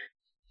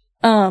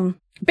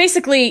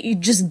 Basically, you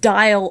just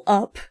dial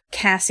up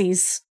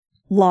Cassie's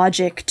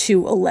logic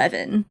to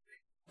 11.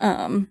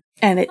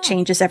 And it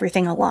changes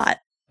everything a lot.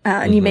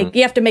 And you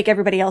have to make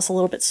everybody else a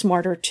little bit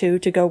smarter too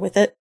to go with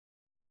it.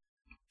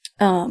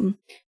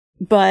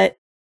 But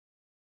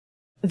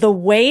the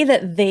way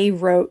that they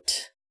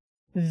wrote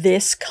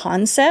this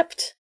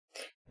concept,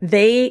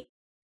 they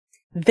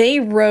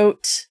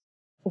wrote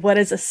what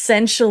is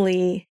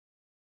essentially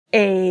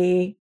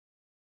an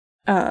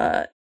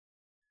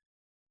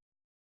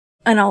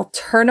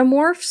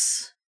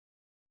Alternamorphs.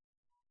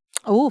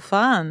 Oh,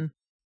 fun.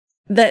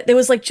 That it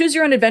was like choose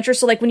your own adventure.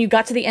 So like when you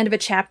got to the end of a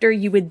chapter,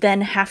 you would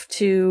then have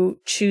to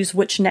choose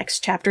which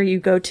next chapter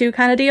you go to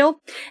kind of deal.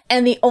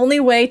 And the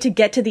only way to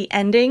get to the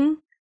ending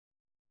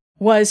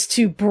was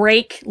to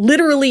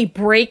literally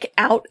break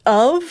out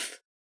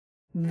of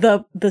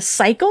the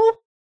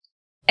cycle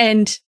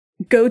and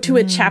go to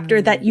a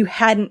chapter that you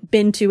hadn't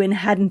been to and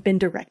hadn't been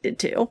directed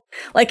to.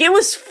 Like it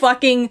was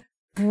fucking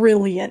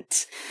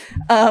brilliant.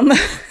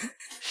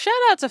 Shout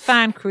out to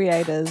fan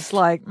creators,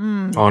 like,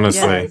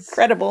 honestly. Yeah,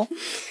 incredible.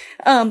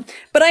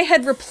 But I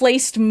had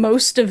replaced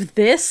most of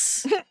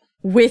this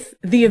with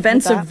the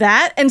events of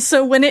that. And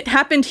so when it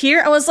happened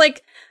here, I was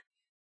like,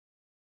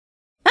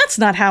 that's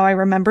not how I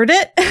remembered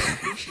it.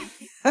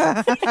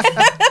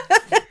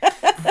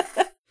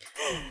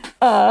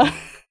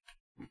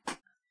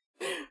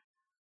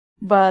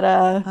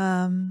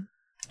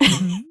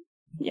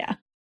 Yeah.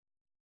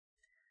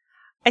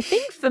 I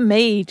think for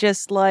me,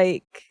 just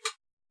like,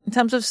 in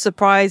terms of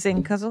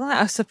surprising, because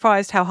I was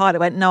surprised how hard it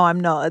went. No, I'm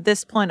not. At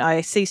this point,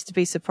 I cease to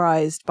be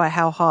surprised by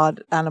how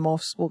hard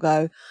Animorphs will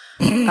go.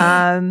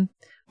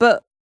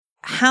 But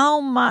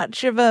how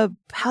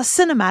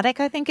cinematic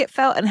I think it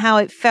felt, and how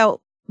it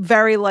felt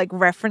very like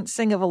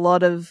referencing of a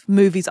lot of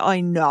movies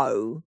I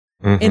know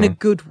in a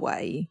good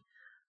way.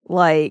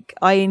 Like,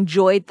 I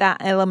enjoyed that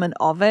element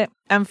of it.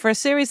 And for a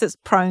series that's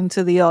prone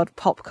to the odd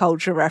pop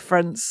culture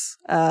reference,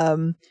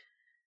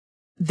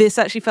 this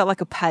actually felt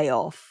like a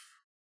payoff.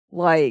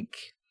 Like,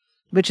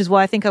 which is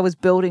why I think I was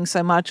building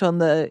so much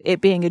on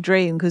it being a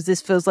dream, because this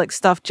feels like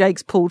stuff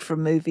Jake's pulled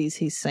from movies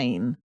he's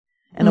seen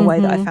in a way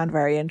that I found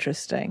very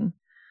interesting.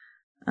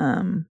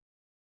 So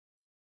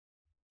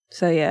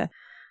yeah.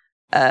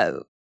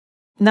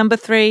 Number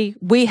 3,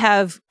 we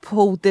have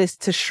pulled this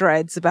to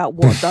shreds about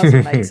what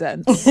doesn't make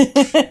sense.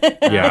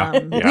 Yeah.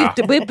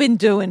 We've been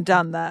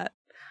done that.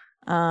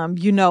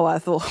 You know our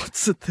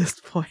thoughts at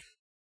this point.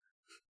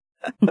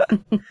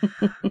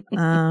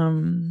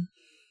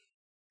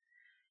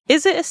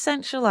 Is it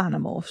essential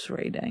Animorphs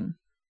reading?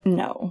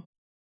 No.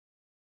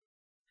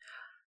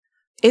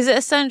 Is it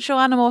essential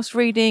Animorphs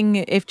reading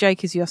if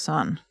Jake is your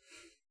son?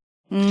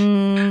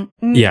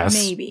 Yes.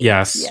 Maybe.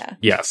 Yes. Yeah.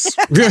 Yes.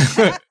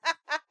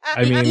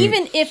 I mean,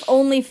 even if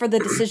only for the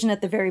decision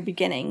at the very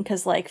beginning,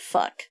 because, like,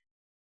 fuck.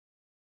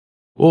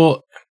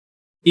 Well,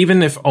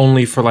 even if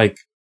only for, like,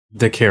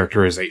 the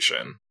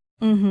characterization.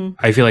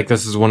 I feel like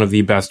this is one of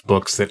the best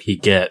books that he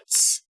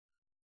gets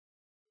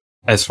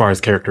as far as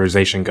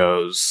characterization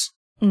goes.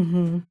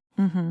 And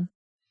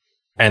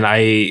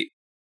I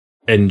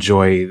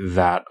enjoy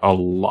that a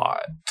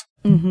lot.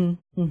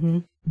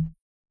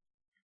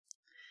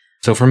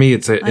 So for me,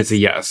 it's a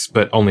yes,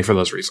 but only for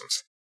those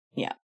reasons.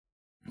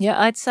 Yeah,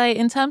 I'd say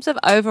in terms of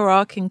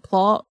overarching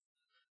plot,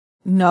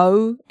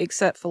 no,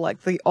 except for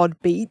like the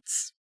odd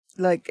beats,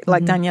 like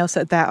Danielle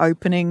said, that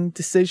opening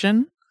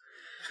decision,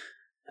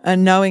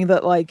 and knowing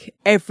that like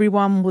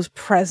everyone was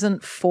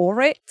present for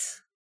it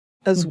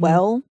as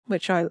well,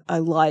 which I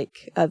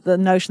like, the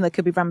notion there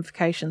could be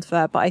ramifications for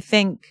that. But I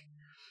think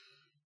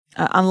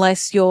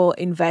unless you're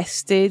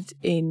invested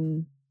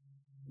in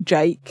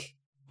Jake,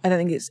 I don't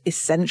think it's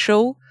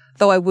essential,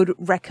 though I would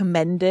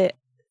recommend it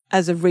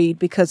as a read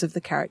because of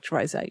the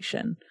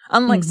characterization.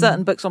 Unlike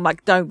certain books, I'm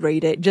like, don't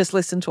read it, just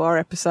listen to our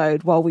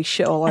episode while we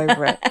shit all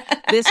over it.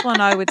 This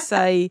one, I would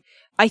say,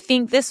 I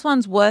think this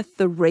one's worth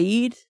the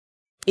read,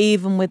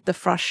 even with the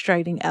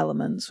frustrating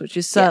elements, which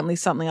is certainly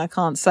something I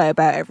can't say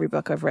about every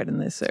book I've read in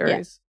this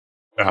series.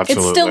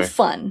 Absolutely. It's still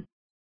fun.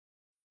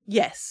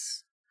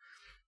 Yes.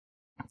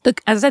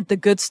 As I said, the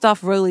good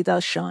stuff really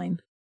does shine.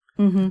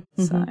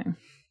 So,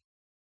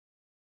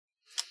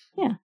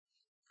 yeah.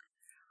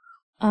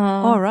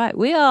 All right,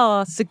 we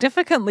are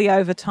significantly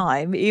over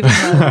time, even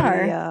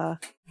though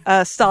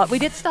we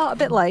did start a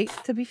bit late,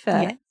 to be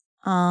fair. Yeah.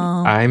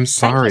 I'm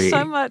sorry. Thank you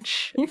so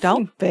much.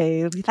 Don't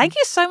be. Thank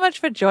you so much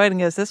for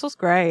joining us. This was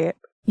great.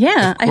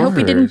 Yeah, I hope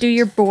we didn't do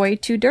your boy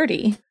too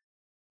dirty.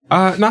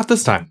 Not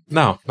this time.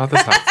 No, not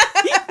this time.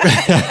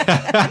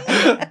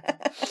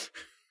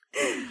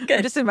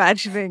 I'm just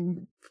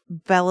imagining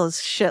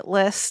Bella's shit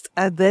list,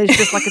 and there's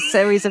just like a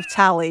series of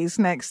tallies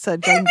next to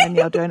Jane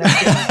Danielle doing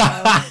everything.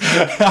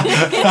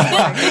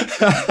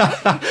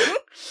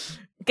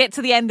 Get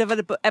to the end of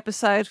an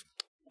episode.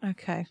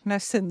 Okay, no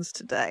sins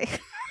today.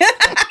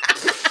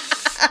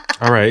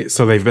 All right,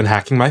 so they've been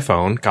hacking my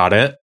phone. Got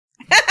it.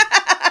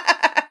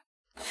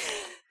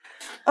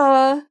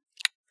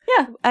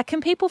 Yeah.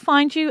 Can people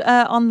find you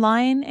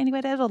online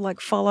anywhere there, or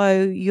like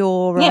follow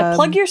your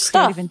plug your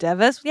stuff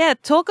endeavors? Yeah,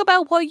 talk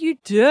about what you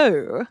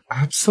do.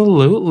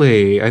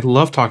 Absolutely, I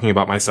love talking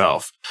about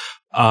myself.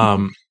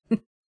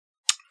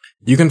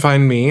 You can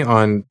find me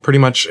on pretty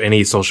much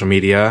any social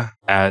media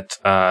at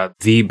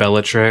the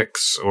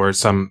Bellatrix or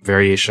some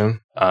variation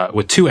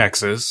with 2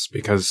 X's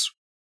because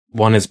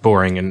 1 is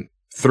boring and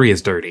 3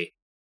 is dirty.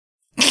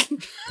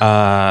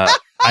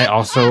 I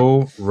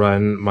also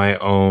run my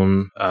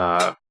own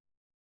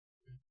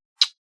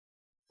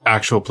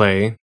actual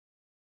play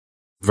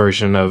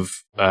version of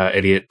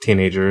Idiot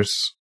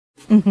Teenagers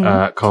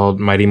called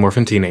Mighty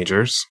Morphin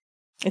Teenagers.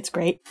 It's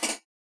great.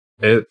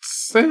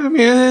 It's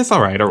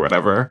all right or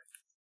whatever.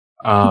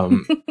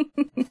 I've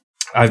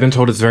been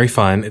told it's very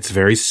fun. It's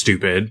very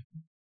stupid.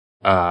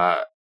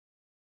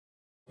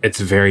 It's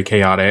very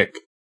chaotic.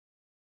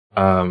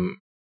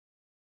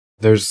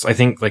 There's, I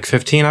think, like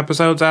 15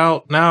 episodes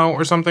out now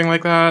or something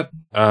like that.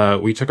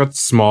 We took a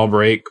small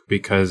break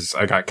because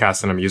I got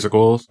cast in a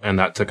musical, and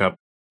that took up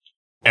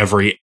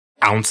every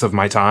ounce of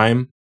my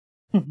time.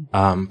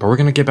 But we're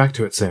going to get back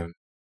to it soon.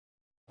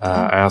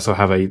 I also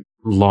have a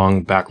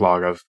long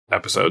backlog of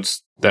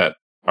episodes that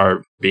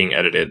are being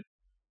edited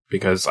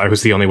because I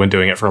was the only one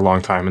doing it for a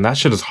long time, and that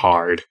shit is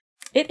hard.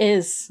 It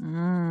is.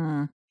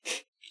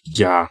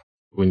 Yeah,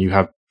 when you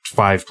have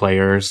 5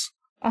 players.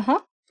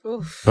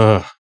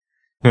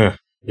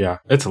 Yeah,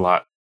 it's a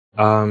lot.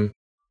 But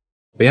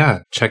yeah,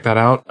 check that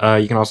out.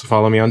 You can also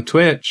follow me on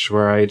Twitch,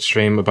 where I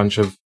stream a bunch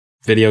of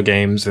video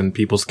games and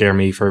people scare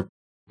me for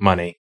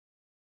money.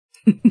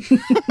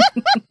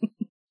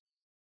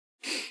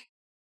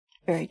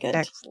 Very good.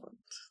 Excellent.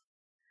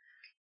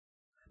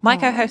 My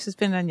co-host has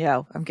been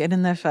Danielle. I'm getting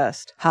in there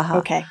first. Haha.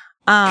 Okay.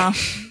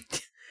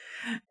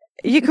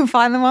 You can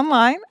find them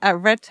online at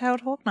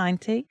Red-Tailed Hawk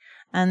 90,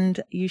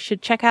 and you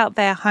should check out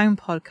their home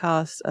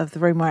podcast of The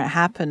Room Where It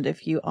Happened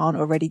if you aren't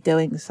already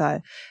doing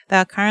so. They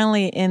are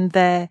currently in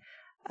their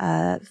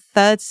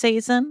 3rd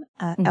season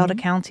at Elder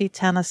County,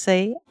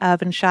 Tennessee,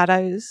 Urban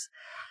Shadows.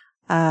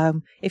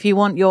 If you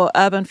want your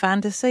urban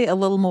fantasy a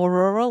little more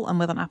rural and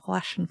with an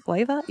Appalachian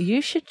flavor,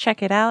 you should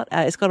check it out.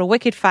 It's got a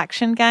wicked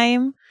faction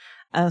game,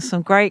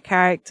 some great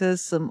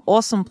characters, some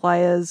awesome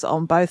players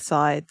on both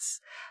sides.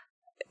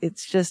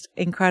 It's just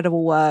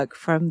incredible work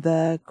from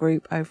the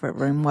group over at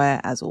Roomware,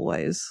 as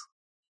always.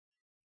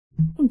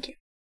 Thank you.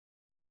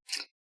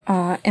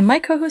 And my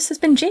co-host has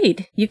been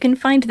Jade. You can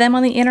find them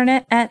on the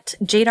internet at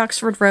Jade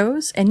Oxford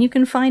Rose, and you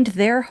can find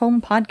their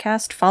home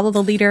podcast, Follow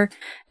the Leader,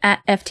 at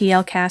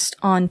FTLcast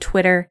on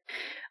Twitter.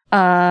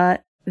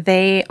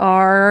 They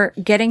are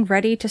getting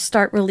ready to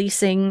start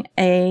releasing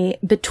a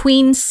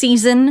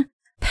between-season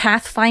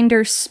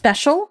Pathfinder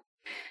special,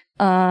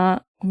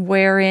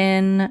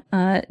 wherein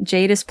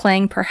Jade is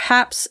playing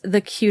perhaps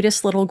the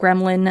cutest little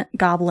gremlin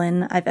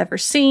goblin I've ever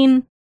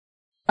seen.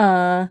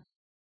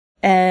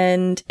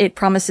 And it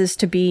promises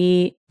to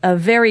be a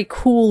very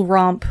cool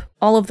romp.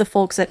 All of the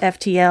folks at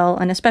FTL,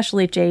 and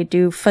especially Jade,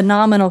 do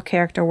phenomenal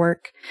character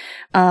work.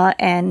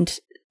 And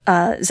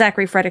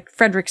Zachary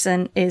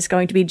Fredrickson is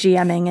going to be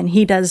GMing, and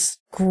he does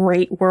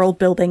great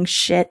world-building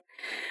shit.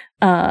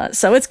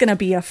 So it's going to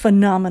be a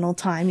phenomenal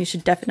time. You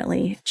should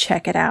definitely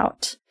check it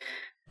out.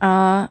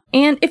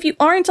 And if you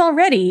aren't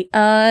already,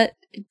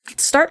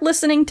 start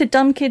listening to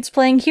Dumb Kids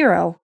Playing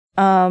Hero.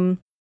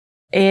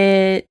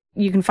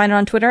 You can find it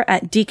on Twitter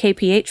at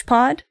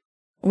DKPHpod.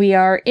 We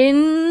are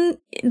in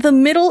the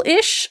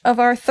middle-ish of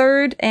our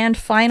 3rd and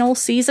final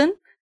season.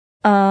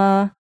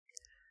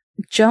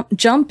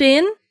 Jump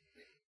in,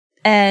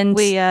 and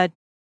we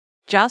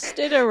just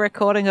did a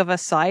recording of a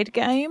side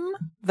game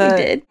that,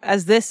 we did,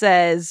 as this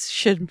airs,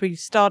 should be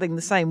starting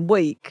the same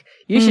week.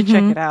 You should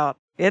check it out.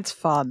 It's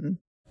fun.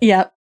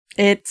 Yep.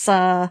 It's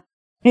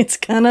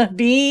gonna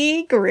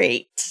be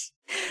great.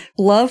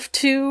 Love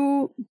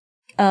to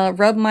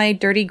rub my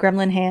dirty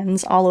gremlin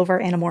hands all over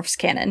Animorphs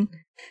canon.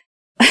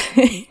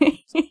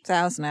 It's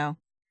ours now.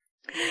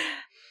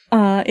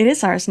 It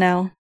is ours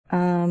now.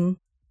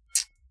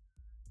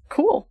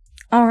 Cool.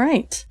 All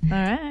right.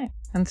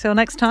 Until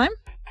next time.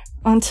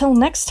 Until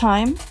next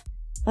time,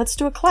 let's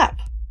do a clap.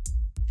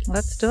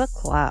 Let's do a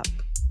clap.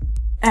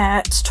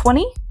 At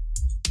 20.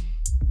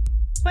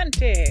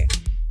 20.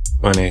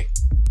 20.